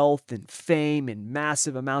 wealth and fame and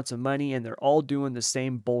massive amounts of money, and they're all doing the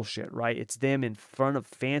same bullshit, right? It's them in front of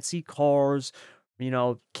fancy cars,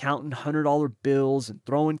 counting $100 bills and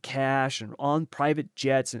throwing cash and on private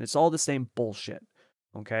jets, and it's all the same bullshit,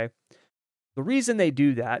 okay? The reason they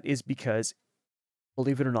do that is because,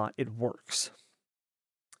 believe it or not, it works.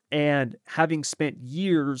 And having spent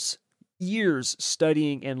years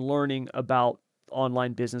studying and learning about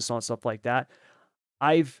online business on stuff like that,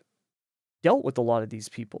 I've dealt with a lot of these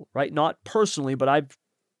people, right? Not personally, but I've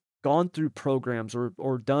gone through programs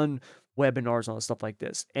or done webinars on stuff like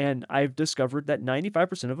this. And I've discovered that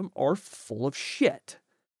 95% of them are full of shit.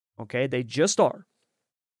 Okay. They just are.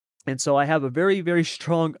 And so I have a very, very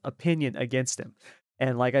strong opinion against them.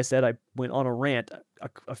 And like I said, I went on a rant.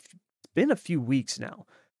 It's been a few weeks now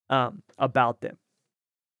about them.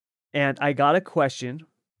 And I got a question,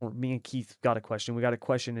 or me and Keith got a question. We got a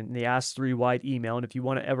question in the Ask 3 Wide email. And if you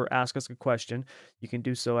want to ever ask us a question, you can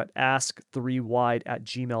do so at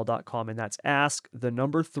ask3wide@gmail.com. And that's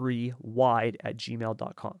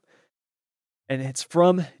ask3wide@gmail.com. And it's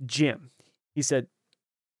from Jim. He said,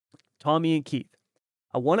 Tommy and Keith,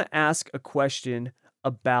 I want to ask a question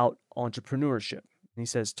about entrepreneurship. And he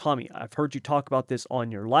says, Tommy, I've heard you talk about this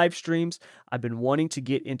on your live streams. I've been wanting to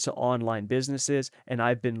get into online businesses and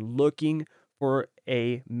I've been looking for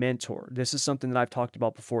a mentor. This is something that I've talked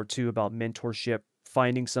about before too, about mentorship,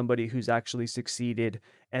 finding somebody who's actually succeeded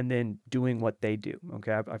and then doing what they do.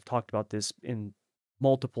 Okay. I've talked about this in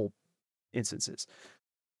multiple instances.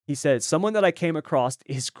 He said, someone that I came across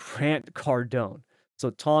is Grant Cardone. So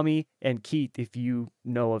Tommy and Keith, if you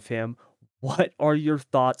know of him, what are your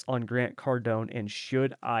thoughts on Grant Cardone and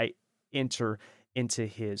should I enter into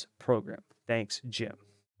his program? Thanks, Jim.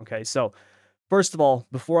 Okay, so first of all,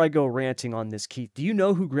 before I go ranting on this, Keith, do you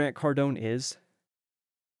know who Grant Cardone is?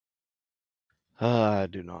 I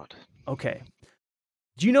do not. Okay.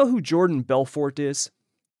 Do you know who Jordan Belfort is?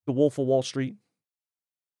 The Wolf of Wall Street?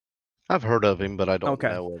 I've heard of him, but I don't Okay.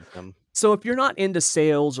 know of him. So if you're not into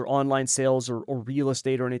sales or online sales or real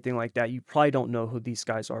estate or anything like that, you probably don't know who these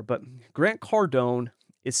guys are. But Grant Cardone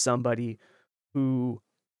is somebody who,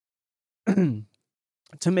 to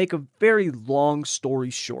make a very long story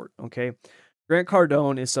short, okay? Grant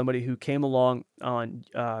Cardone is somebody who came along on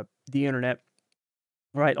the internet,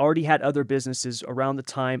 right? Already had other businesses around the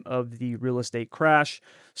time of the real estate crash,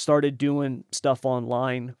 started doing stuff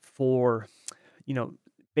online for,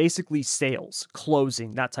 basically sales,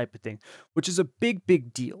 closing, that type of thing, which is a big,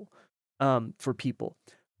 big deal for people.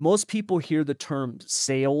 Most people hear the term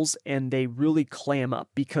sales and they really clam up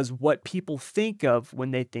because what people think of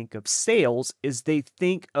when they think of sales is they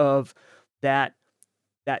think of that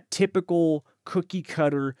typical cookie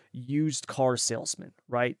cutter used car salesman,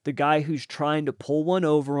 right? The guy who's trying to pull one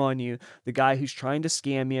over on you, the guy who's trying to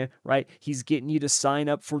scam you, right? He's getting you to sign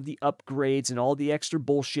up for the upgrades and all the extra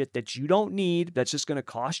bullshit that you don't need, that's just going to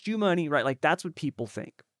cost you money, right? Like that's what people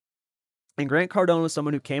think. And Grant Cardone was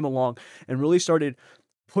someone who came along and really started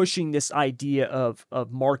pushing this idea of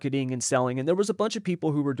marketing and selling. And there was a bunch of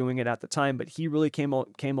people who were doing it at the time, but he really came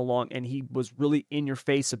along and he was really in your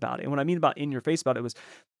face about it. And what I mean about in your face about it was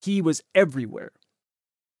he was everywhere.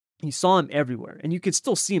 You saw him everywhere, and you could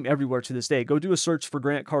still see him everywhere to this day. Go do a search for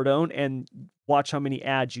Grant Cardone and watch how many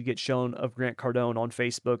ads you get shown of Grant Cardone on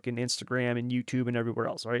Facebook and Instagram and YouTube and everywhere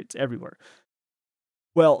else, right? It's everywhere.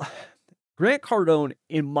 Well, Grant Cardone,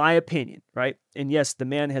 in my opinion, right? And yes, the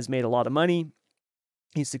man has made a lot of money.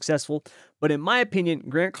 He's successful. But in my opinion,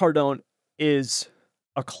 Grant Cardone is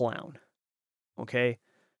a clown. Okay?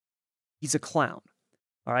 He's a clown.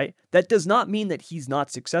 All right? That does not mean that he's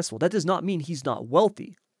not successful. That does not mean he's not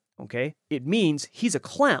wealthy. Okay? It means he's a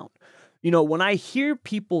clown. You know, when I hear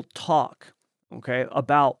people talk, okay,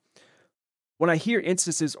 about when I hear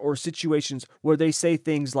instances or situations where they say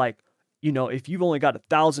things like, you know, if you've only got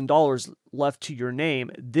 $1,000 left to your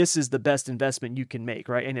name, this is the best investment you can make,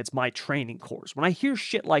 right? And it's my training course. When I hear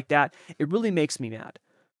shit like that, it really makes me mad.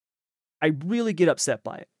 I really get upset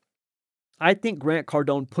by it. I think Grant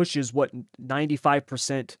Cardone pushes what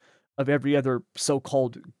 95% of every other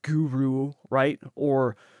so-called guru, right?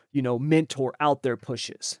 Or, you know, mentor out there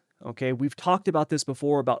pushes. Okay. We've talked about this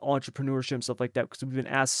before about entrepreneurship and stuff like that because we've been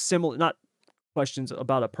asked similar, not questions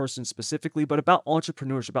about a person specifically, but about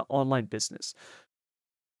entrepreneurship, about online business.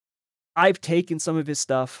 I've taken some of his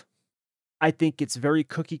stuff. I think it's very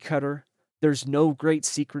cookie cutter. There's no great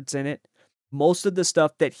secrets in it. Most of the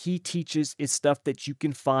stuff that he teaches is stuff that you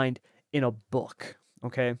can find in a book.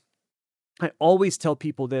 Okay. I always tell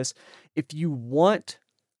people this. If you want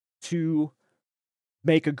to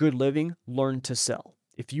make a good living, learn to sell.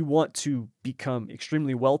 If you want to become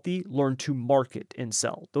extremely wealthy, learn to market and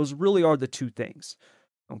sell. Those really are the two things.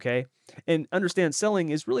 Okay. And understand selling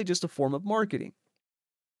is really just a form of marketing.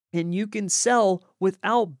 And you can sell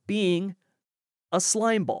without being a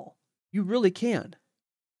slime ball. You really can.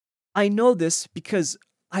 I know this because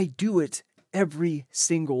I do it every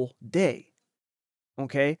single day.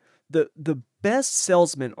 Okay? The best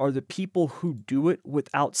salesmen are the people who do it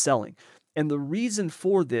without selling. And the reason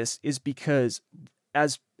for this is because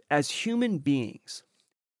as human beings,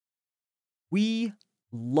 we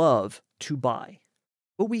love to buy,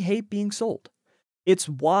 but we hate being sold. It's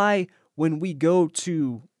why when we go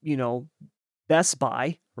to, you know, Best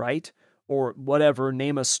Buy, right? Or whatever,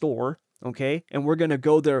 name a store, okay? And we're going to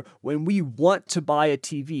go there when we want to buy a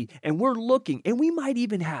TV and we're looking and we might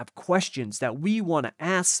even have questions that we want to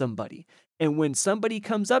ask somebody. And when somebody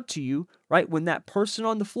comes up to you, right? When that person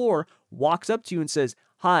on the floor walks up to you and says,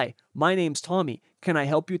 "Hi, my name's Tommy. Can I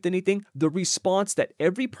help you with anything?" The response that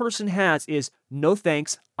every person has is, "No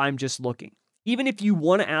thanks, I'm just looking." Even if you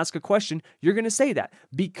want to ask a question, you're going to say that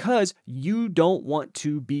because you don't want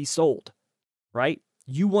to be sold, right?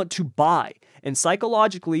 You want to buy. And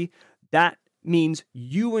psychologically, that means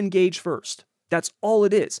you engage first. That's all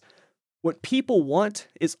it is. What people want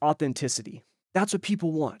is authenticity. That's what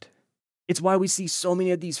people want. It's why we see so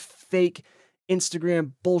many of these fake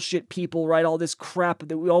Instagram bullshit people, right? All this crap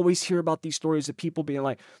that we always hear about, these stories of people being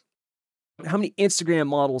like, how many Instagram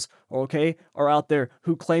models, okay, are out there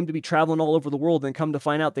who claim to be traveling all over the world and come to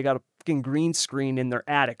find out they got a fucking green screen in their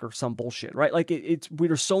attic or some bullshit, right? Like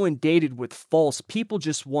we're so inundated with false. People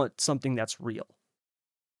just want something that's real.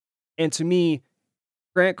 And to me,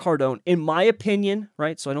 Grant Cardone, in my opinion,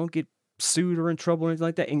 right? So I don't get sued or in trouble or anything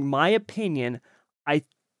like that. In my opinion, I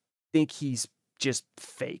think he's just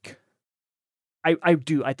fake. I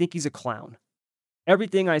do. I think he's a clown.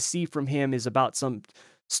 Everything I see from him is about some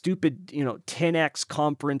stupid, 10x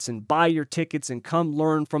conference and buy your tickets and come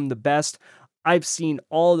learn from the best. I've seen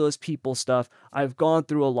all those people stuff. I've gone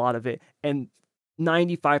through a lot of it, and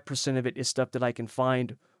 95% of it is stuff that I can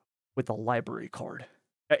find with a library card.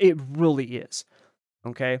 It really is.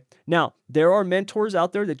 Okay. Now, there are mentors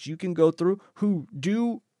out there that you can go through who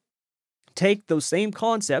do take those same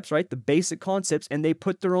concepts, right? The basic concepts, and they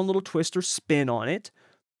put their own little twist or spin on it.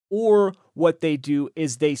 Or what they do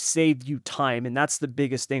is they save you time. And that's the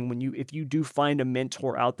biggest thing if you do find a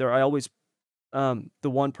mentor out there. I always, the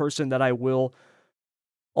one person that I will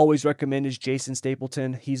always recommend is Jason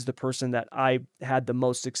Stapleton. He's the person that I had the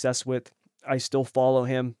most success with. I still follow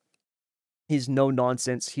him. He's no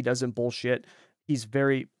nonsense. He doesn't bullshit. He's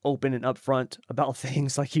very open and upfront about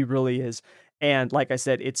things, like he really is. And like I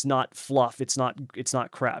said, it's not fluff. It's not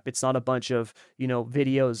crap. It's not a bunch of,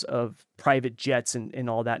 videos of private jets and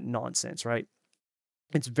all that nonsense, right?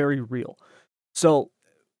 It's very real. So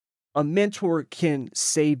a mentor can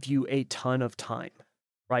save you a ton of time,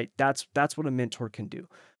 right? That's what a mentor can do.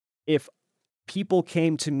 If people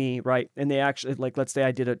came to me, right, and they actually, like, let's say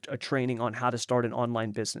I did a training on how to start an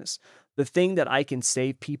online business. The thing that I can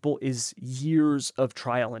save people is years of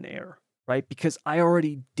trial and error, right? Because I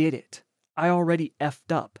already did it. I already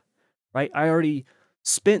effed up, right? I already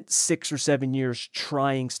spent 6 or 7 years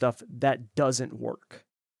trying stuff that doesn't work,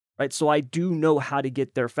 right? So I do know how to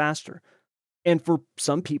get there faster. And for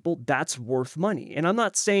some people, that's worth money. And I'm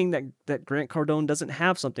not saying that Grant Cardone doesn't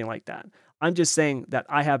have something like that. I'm just saying that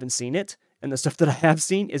I haven't seen it, and the stuff that I have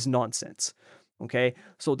seen is nonsense. Okay?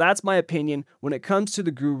 So that's my opinion. When it comes to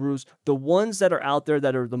the gurus, the ones that are out there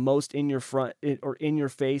that are the most in your front or in your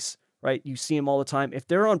face, right? You see them all the time. If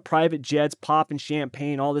they're on private jets, popping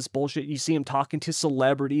champagne, all this bullshit, you see them talking to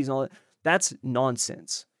celebrities and all that, that's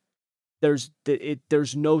nonsense. There's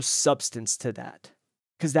no substance to that,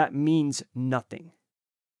 because that means nothing.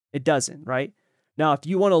 It doesn't, right? Now, if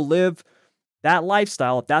you want to live that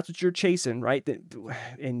lifestyle, if that's what you're chasing, right,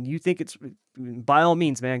 and you think it's, by all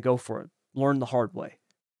means, man, go for it. Learn the hard way.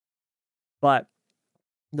 But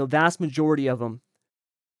the vast majority of them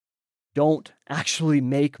don't actually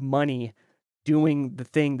make money doing the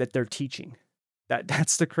thing that they're teaching.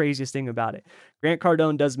 That's the craziest thing about it. Grant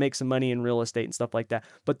Cardone does make some money in real estate and stuff like that.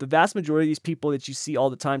 But the vast majority of these people that you see all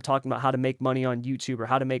the time talking about how to make money on YouTube or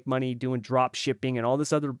how to make money doing drop shipping and all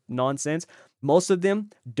this other nonsense, most of them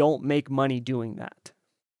don't make money doing that.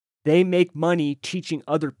 They make money teaching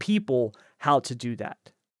other people how to do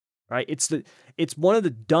that. Right? It's one of the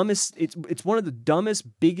dumbest, it's one of the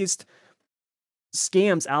dumbest, biggest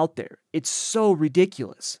scams out there. It's so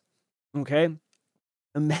ridiculous. Okay?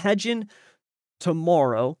 Imagine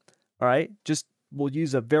tomorrow, all right, just we'll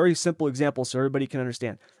use a very simple example so everybody can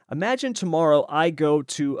understand. Imagine tomorrow I go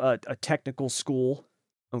to a technical school,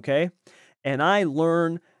 okay, and I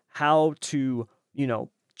learn how to,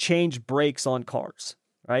 change brakes on cars,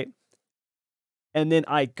 right? And then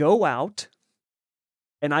I go out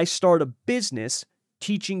and I start a business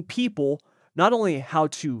teaching people not only how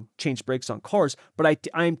to change brakes on cars, but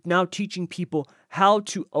I'm now teaching people how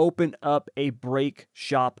to open up a brake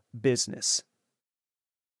shop business.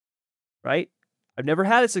 Right? I've never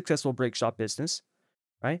had a successful brake shop business,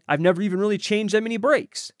 right? I've never even really changed that many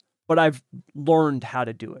brakes, but I've learned how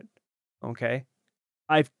to do it, okay?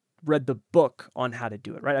 I've read the book on how to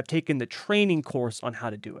do it, right? I've taken the training course on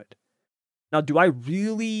how to do it. Now, do I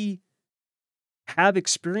really have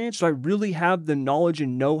experience? Do I really have the knowledge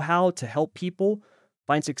and know-how to help people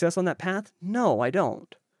find success on that path? No, I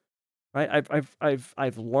don't, right?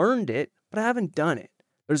 I've learned it, but I haven't done it.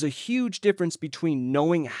 There's a huge difference between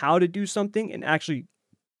knowing how to do something and actually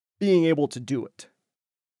being able to do it.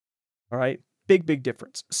 All right? Big, big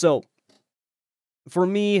difference. So for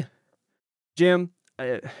me, Jim,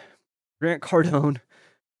 Grant Cardone,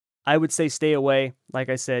 I would say stay away. Like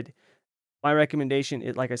I said, my recommendation,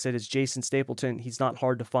 like I said, is Jason Stapleton. He's not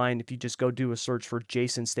hard to find. If you just go do a search for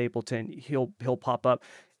Jason Stapleton, he'll pop up.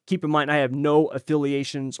 Keep in mind, I have no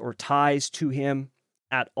affiliations or ties to him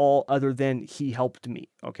at all, other than he helped me.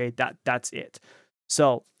 Okay, that's it.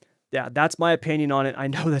 So yeah, that's my opinion on it. I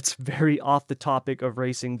know that's very off the topic of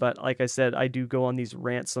racing, but like I said, I do go on these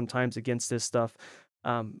rants sometimes against this stuff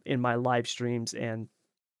in my live streams, and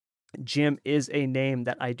Jim is a name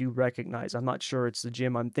that I do recognize. I'm not sure it's the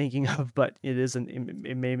Jim I'm thinking of, but it isn't.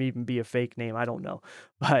 It may even be a fake name. I don't know,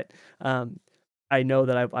 but I know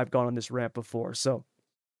that I've gone on this rant before. So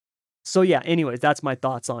yeah. Anyways, that's my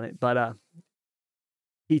thoughts on it. But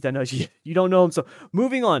Keith, I know you don't know him. So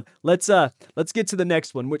moving on, let's get to the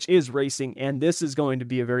next one, which is racing. And this is going to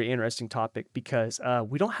be a very interesting topic because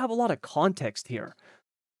we don't have a lot of context here.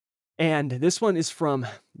 And this one is from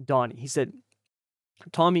Donnie. He said,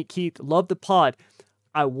 Tommy, Keith, love the pod.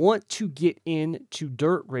 I want to get into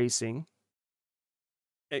dirt racing.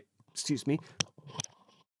 Excuse me.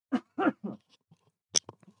 All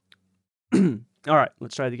right,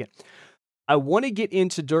 let's try it again. I want to get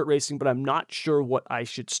into dirt racing, but I'm not sure what I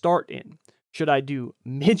should start in. Should I do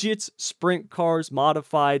midgets, sprint cars,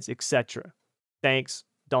 modifieds, etc.? Thanks,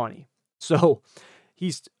 Donnie. So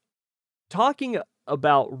he's talking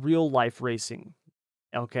about real life racing,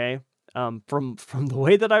 okay? From the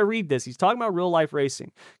way that I read this, he's talking about real life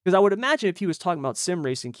racing. Because I would imagine if he was talking about sim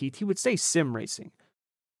racing, Keith, he would say sim racing.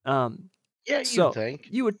 Yeah, so think.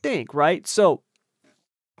 You would think, right? So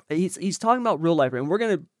he's talking about real life, and we're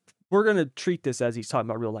gonna treat this as he's talking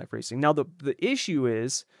about real life racing. Now the issue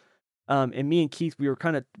is And me and Keith, we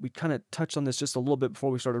kind of touched on this just a little bit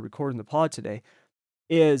before we started recording the pod today.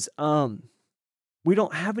 Is we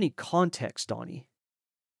don't have any context, Donnie.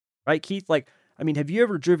 Right, Keith? Like, I mean, have you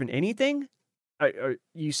ever driven anything?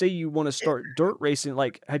 You say you want to Eh, start dirt racing.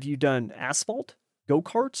 Like, have you done asphalt, go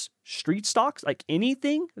karts, street stocks, like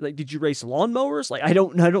anything? Like, did you race lawnmowers? Like, I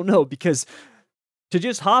don't know because to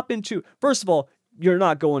just hop into, first of all, you're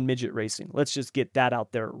not going midget racing. Let's just get that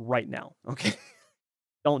out there right now. Okay,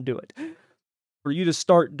 don't do it. For you to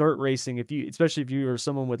start dirt racing, if you, especially if you are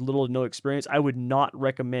someone with little to no experience, I would not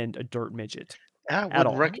recommend a dirt midget I at wouldn't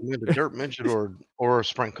all. recommend a dirt midget or a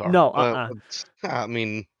sprint car. No, I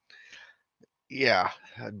mean, yeah,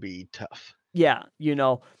 that'd be tough. Yeah,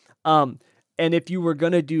 um, and if you were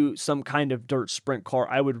gonna do some kind of dirt sprint car,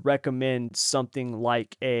 I would recommend something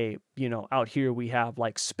like out here we have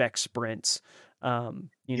like spec sprints,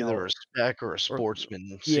 Either a spec or a or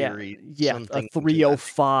sportsman yeah, series, yeah, a something to that nature.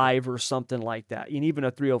 305 or something like that. And even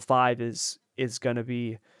a 305 is gonna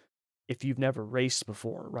be if you've never raced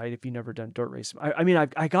before, right? If you've never done dirt racing. I mean,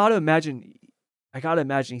 I gotta imagine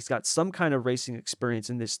he's got some kind of racing experience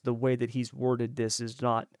in this. The way that he's worded this is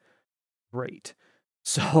not great.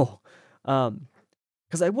 So,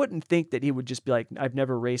 because I wouldn't think that he would just be like, "I've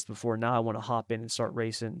never raced before, now I wanna hop in and start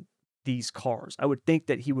racing these cars." I would think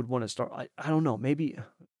that he would wanna start I don't know, maybe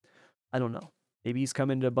I don't know. Maybe he's come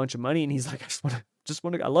into a bunch of money and he's like, "I just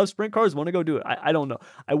wanna I love sprint cars, wanna go do it." I don't know.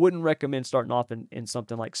 I wouldn't recommend starting off in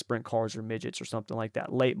something like sprint cars or midgets or something like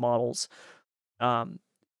that. Late models, um,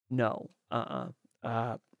 no, uh,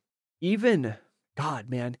 even God,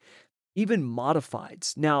 man, even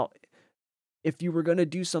modifieds. Now if you were gonna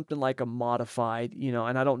do something like a modified,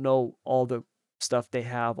 and I don't know all the stuff they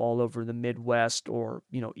have all over the Midwest or,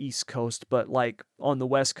 East Coast, but like on the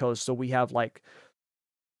West Coast, so we have like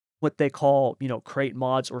what they call, crate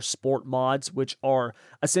mods or sport mods, which are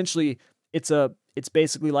essentially it's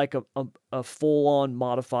basically like a full-on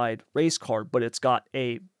modified race car, but it's got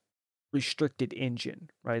a restricted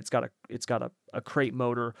engine, right? It's got a crate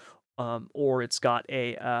motor, or it's got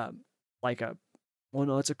like a well,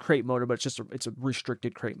 no, it's a crate motor, but it's a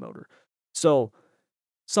restricted crate motor. So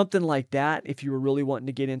something like that, if you were really wanting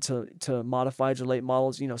to get into modifieds or late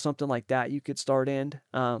models, something like that you could start in.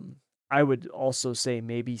 I would also say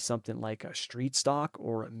maybe something like a street stock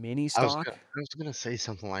or a mini stock. I was gonna say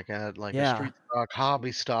something like that, like a Yeah. street stock,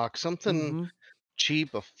 hobby stock, something Mhm.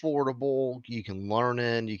 cheap, affordable, you can learn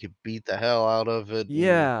in, you could beat the hell out of it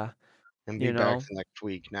Yeah, and be you back know. the next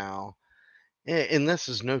week now. And this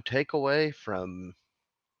is no takeaway from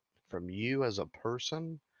you as a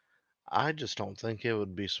person. I just don't think it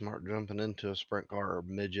would be smart jumping into a sprint car or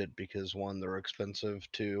midget because one, they're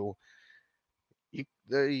expensive. Two,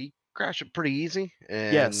 you crash it pretty easy,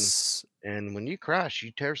 Yes. and when you crash,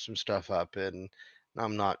 you tear some stuff up, and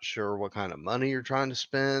I'm not sure what kind of money you're trying to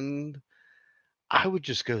spend. I would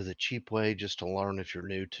just go the cheap way just to learn if you're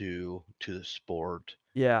new to the sport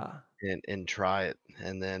Yeah. and try it,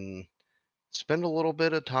 and then spend a little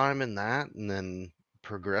bit of time in that, and then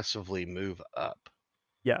progressively move up.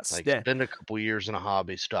 Yes. Like spend a couple years in a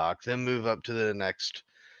hobby stock, then move up to the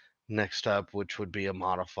next up, which would be a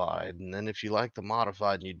modified. And then if you like the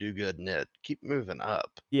modified and you do good in it, keep moving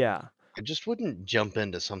up. Yeah. I just wouldn't jump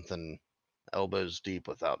into something elbows deep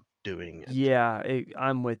without doing it. Yeah,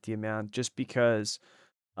 I'm with you, man. Just because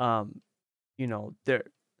um, there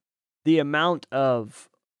the amount of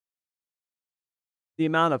the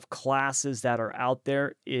amount of classes that are out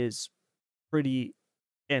there is pretty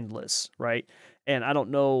endless, right? And I don't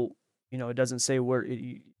know, it doesn't say where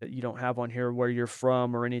you don't have on here where you're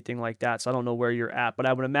from or anything like that. So I don't know where you're at, but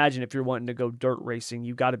I would imagine if you're wanting to go dirt racing,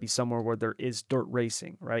 you got to be somewhere where there is dirt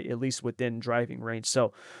racing, right? At least within driving range.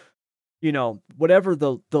 So whatever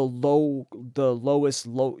the lowest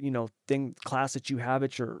thing class that you have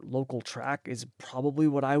at your local track is probably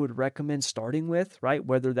what I would recommend starting with, right?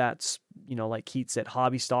 Whether that's, like Keith said,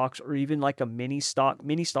 hobby stocks or even like a mini stock.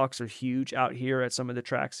 Mini stocks are huge out here at some of the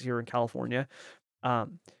tracks here in California.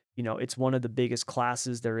 Um, it's one of the biggest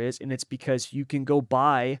classes there is, and it's because you can go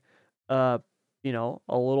buy uh,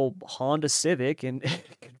 a little Honda Civic and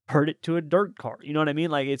convert it to a dirt car. You know what I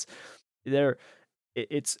mean? Like there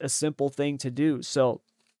it's a simple thing to do. So,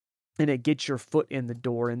 and it gets your foot in the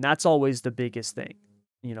door, and that's always the biggest thing.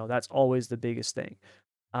 That's always the biggest thing.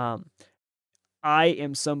 Um, I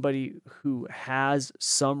am somebody who has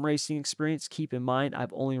some racing experience. Keep in mind,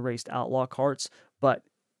 I've only raced outlaw karts, but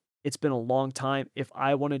it's been a long time. If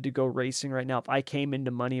I wanted to go racing right now, if I came into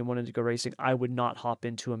money and wanted to go racing, I would not hop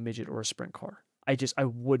into a midget or a sprint car. I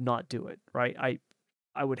would not do it, right?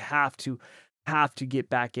 I would have to. have to get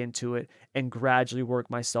back into it and gradually work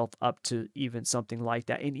myself up to even something like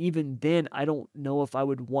that. And even then, I don't know if I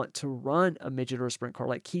would want to run a midget or a sprint car.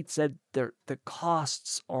 Like Keith said, the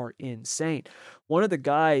costs are insane. One of the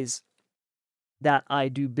guys that I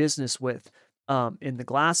do business with in the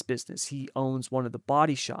glass business, he owns one of the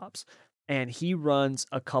body shops and he runs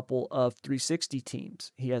a couple of 360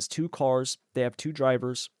 teams. He has 2 cars, they have 2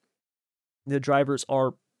 drivers. The drivers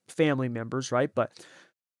are family members, right? But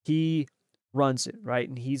he runs it, right?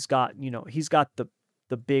 And he's got, he's got the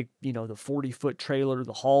big, the 40-foot trailer,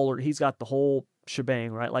 the hauler, he's got the whole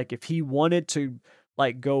shebang, right? Like if he wanted to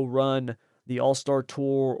like go run the All-Star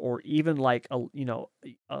Tour or even like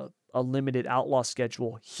a limited outlaw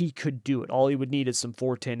schedule, he could do it. All he would need is some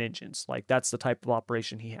 410 engines. Like that's the type of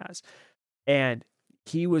operation he has. And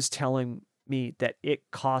he was telling me that it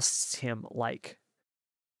costs him like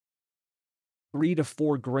 $3 to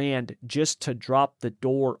 $4 grand just to drop the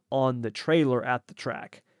door on the trailer at the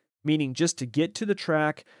track. Meaning just to get to the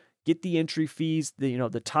track, get the entry fees,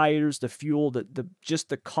 the tires, the fuel, the just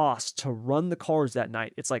the cost to run the cars that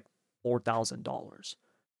night. It's like $4,000.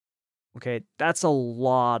 Okay, that's a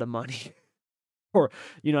lot of money for,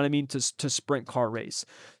 you know what I mean, to sprint car race.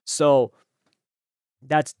 So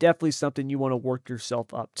that's definitely something you want to work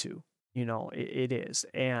yourself up to. It is.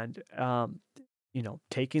 And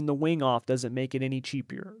taking the wing off doesn't make it any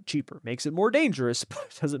cheaper. Makes it more dangerous,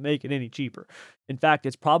 but doesn't make it any cheaper. In fact,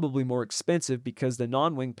 it's probably more expensive because the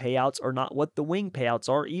non-wing payouts are not what the wing payouts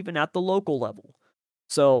are, even at the local level.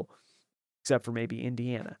 So, except for maybe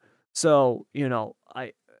Indiana. So,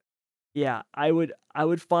 I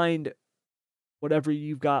would find whatever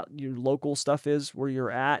you've got your local stuff is where you're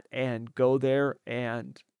at and go there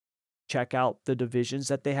and check out the divisions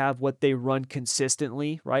that they have, what they run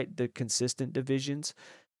consistently, right? The consistent divisions.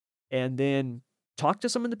 And then talk to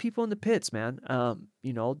some of the people in the pits, man.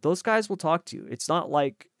 Those guys will talk to you. It's not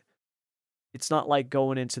like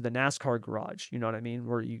going into the NASCAR garage, you know what I mean,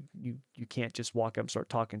 where you can't just walk up and start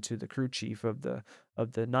talking to the crew chief of the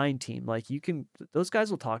 9 team. Like those guys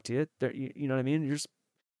will talk to you. You know what I mean? You're just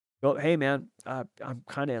go, hey man, I'm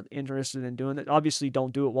kind of interested in doing that. Obviously,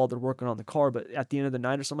 don't do it while they're working on the car, but at the end of the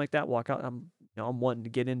night or something like that, walk out. I'm wanting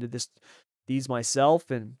to get into these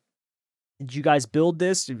myself. And did you guys build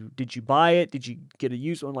this? Did you buy it? Did you get a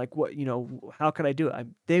used one? Like what? How could I do it?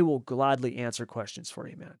 They will gladly answer questions for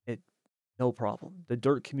you, man. No problem. The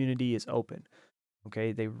dirt community is open.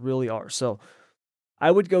 Okay, they really are. So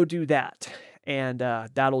I would go do that, and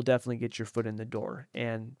that'll definitely get your foot in the door,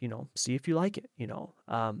 and see if you like it.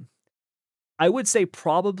 I would say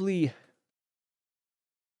probably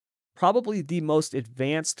the most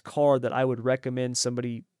advanced car that I would recommend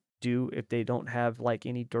somebody do if they don't have like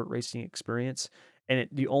any dirt racing experience. And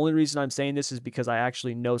the only reason I'm saying this is because I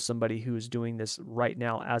actually know somebody who is doing this right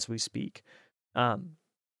now as we speak.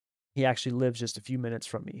 He actually lives just a few minutes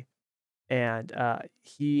from me. And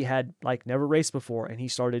he had like never raced before, and he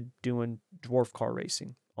started doing dwarf car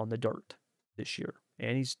racing on the dirt this year,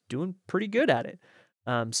 and he's doing pretty good at it.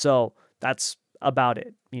 So that's about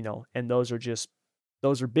it, and those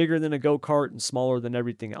are bigger than a go-kart and smaller than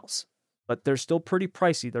everything else, but they're still pretty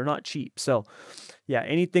pricey. They're not cheap. So yeah,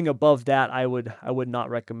 anything above that, I would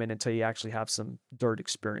not recommend until you actually have some dirt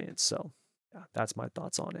experience. So yeah, that's my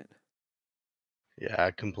thoughts on it. Yeah,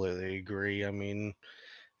 I completely agree. I mean,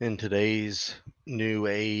 in today's new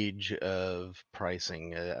age of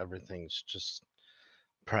pricing, everything's just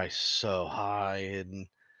priced so high,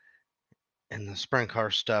 and the sprint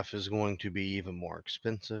car stuff is going to be even more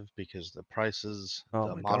expensive because the prices, Oh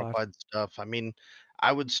the my God. modified stuff. I mean,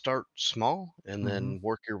 I would start small and Mm-hmm. then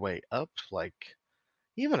work your way up. Like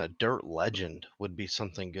even a dirt legend would be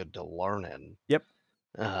something good to learn in. Yep.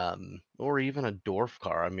 Or even a dwarf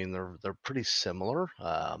car. I mean, they're pretty similar.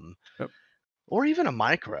 Yep. Or even a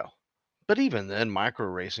micro. But even then, micro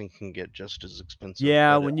racing can get just as expensive.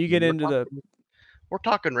 Yeah, But I when you get mean, into the we're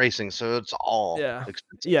talking racing, so it's all yeah,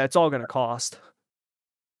 expensive. yeah, it's all gonna cost.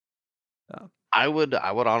 I would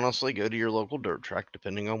honestly go to your local dirt track,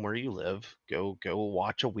 depending on where you live. Go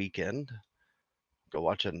watch a weekend, go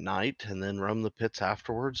watch a night, and then roam the pits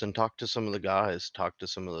afterwards and talk to some of the guys, talk to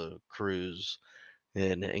some of the crews,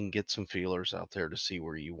 and get some feelers out there to see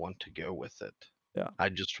where you want to go with it. Yeah, I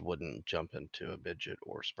just wouldn't jump into a midget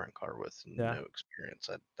or sprint car with yeah, no experience.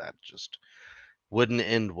 That just wouldn't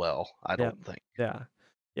end well, I yeah, don't think. yeah,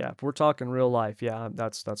 yeah. If we're talking real life, yeah,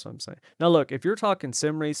 that's what I'm saying. Now, look, if you're talking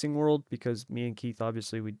sim racing world, because me and Keith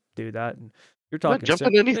obviously we do that, and you're But talking jump sim,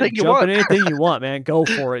 in anything you jump in want. anything you want, man. Go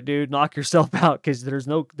for it, dude. Knock yourself out because there's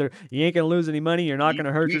no there. You ain't gonna lose any money. You're not You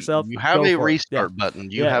gonna hurt you yourself. you have Go a for it. Yeah, restart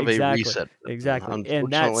button. You yeah, have a exactly, reset button. exactly. And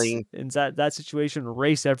that's Unfortunately, in that situation,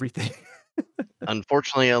 race everything.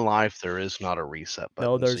 Unfortunately, in life, there is not a reset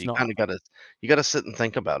No, button, so there's you kinda not. gotta sit and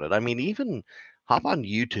think about it. I mean, even hop on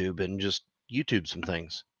YouTube and just YouTube some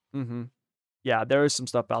things. Mhm. Yeah, there is some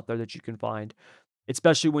stuff out there that you can find,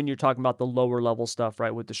 especially when you're talking about the lower level stuff,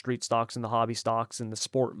 right, with the street stocks and the hobby stocks and the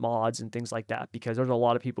sport mods and things like that, because there's a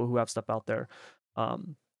lot of people who have stuff out there,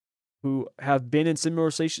 um, who have been in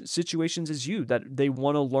similar situations as you that they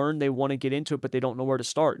want to learn, they want to get into it, but they don't know where to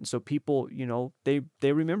start. And so people,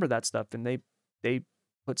 they remember that stuff and they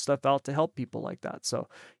put stuff out to help people like that. So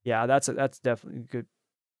yeah, that's definitely a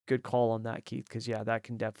good call on that, Keith, because yeah, that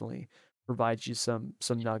can definitely provide you some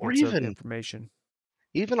Or nuggets of even information.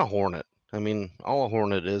 a Hornet. I mean, all a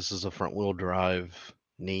Hornet is a front wheel drive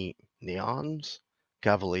Neons,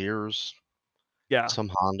 Cavaliers, Yeah. some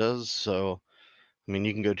Hondas, so, I mean,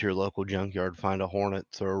 you can go to your local junkyard, find a Hornet,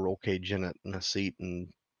 throw a roll cage in it and a seat,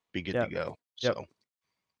 and be good to Yep. go. Yep. So,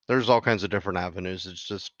 there's all kinds of different avenues. It's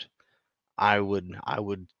just I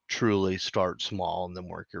would truly start small and then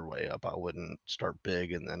work your way up. I wouldn't start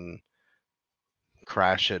big and then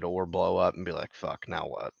crash it or blow up and be like, "Fuck, now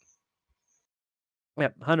what?"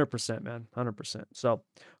 Yep. 100%, man. 100%. So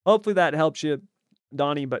hopefully that helps you,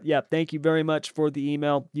 Donnie. But yeah, thank you very much for the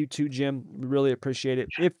email. You too, Jim. We really appreciate it.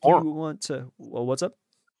 If Or you want to, well, what's up?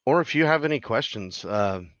 if you have any questions,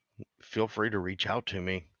 feel free to reach out to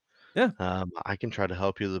me. Yeah. I can try to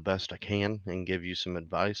help you the best I can and give you some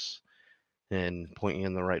advice and point you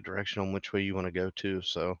in the right direction on which way you wanna go to,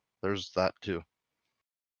 so there's that too.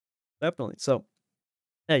 Definitely. So,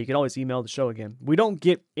 yeah, you can always email the show again. We don't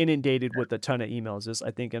get inundated with a ton of emails. This,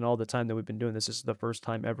 I think, in all the time that we've been doing this, this is the first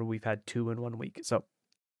time ever we've had 2 in 1 week. So,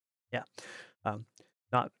 yeah, um,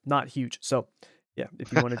 not huge. So, yeah,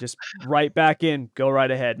 if you want to just write back in, go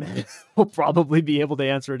right ahead, man. We'll probably be able to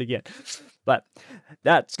answer it again. But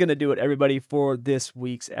that's gonna do it, everybody, for this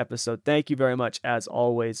week's episode. Thank you very much, as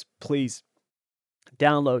always. Please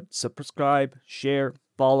download, subscribe, share,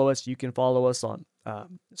 follow us. You can follow us on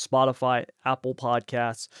Spotify, Apple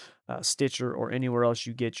Podcasts, Stitcher, or anywhere else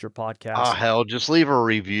you get your Ah, podcasts. hell, just leave a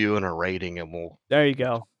review and a rating and There you we'll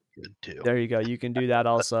go. talk good too. There you go. You can do that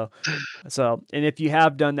also. So, and if you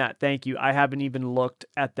have done that, thank you. I haven't even looked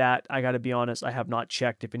at that. I got to be honest. I have not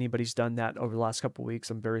checked if anybody's done that over the last couple of weeks.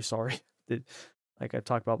 I'm very sorry. That, like I've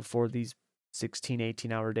talked about before, these 16,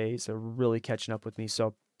 18-hour days are really catching up with me.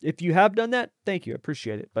 So if you have done that, thank you. I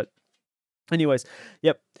appreciate it. But anyways,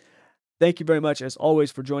 yep. Thank you very much, as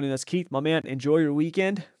always, for joining us. Keith, my man, enjoy your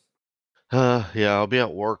weekend. Yeah, I'll be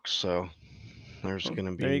at work, so there's Oh,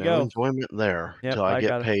 gonna be there you no go. enjoyment there Yep, till I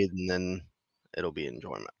get paid, and then it'll be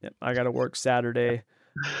enjoyment. I gotta work Saturday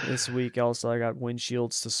this week. Also, I got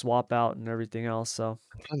windshields to swap out and everything else. So,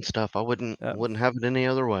 Fun stuff. I wouldn't yep, have it any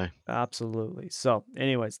other way. absolutely. So,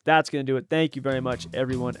 anyways, that's gonna do it. Thank you very much,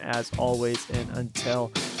 everyone, as always. And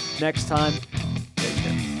until next time,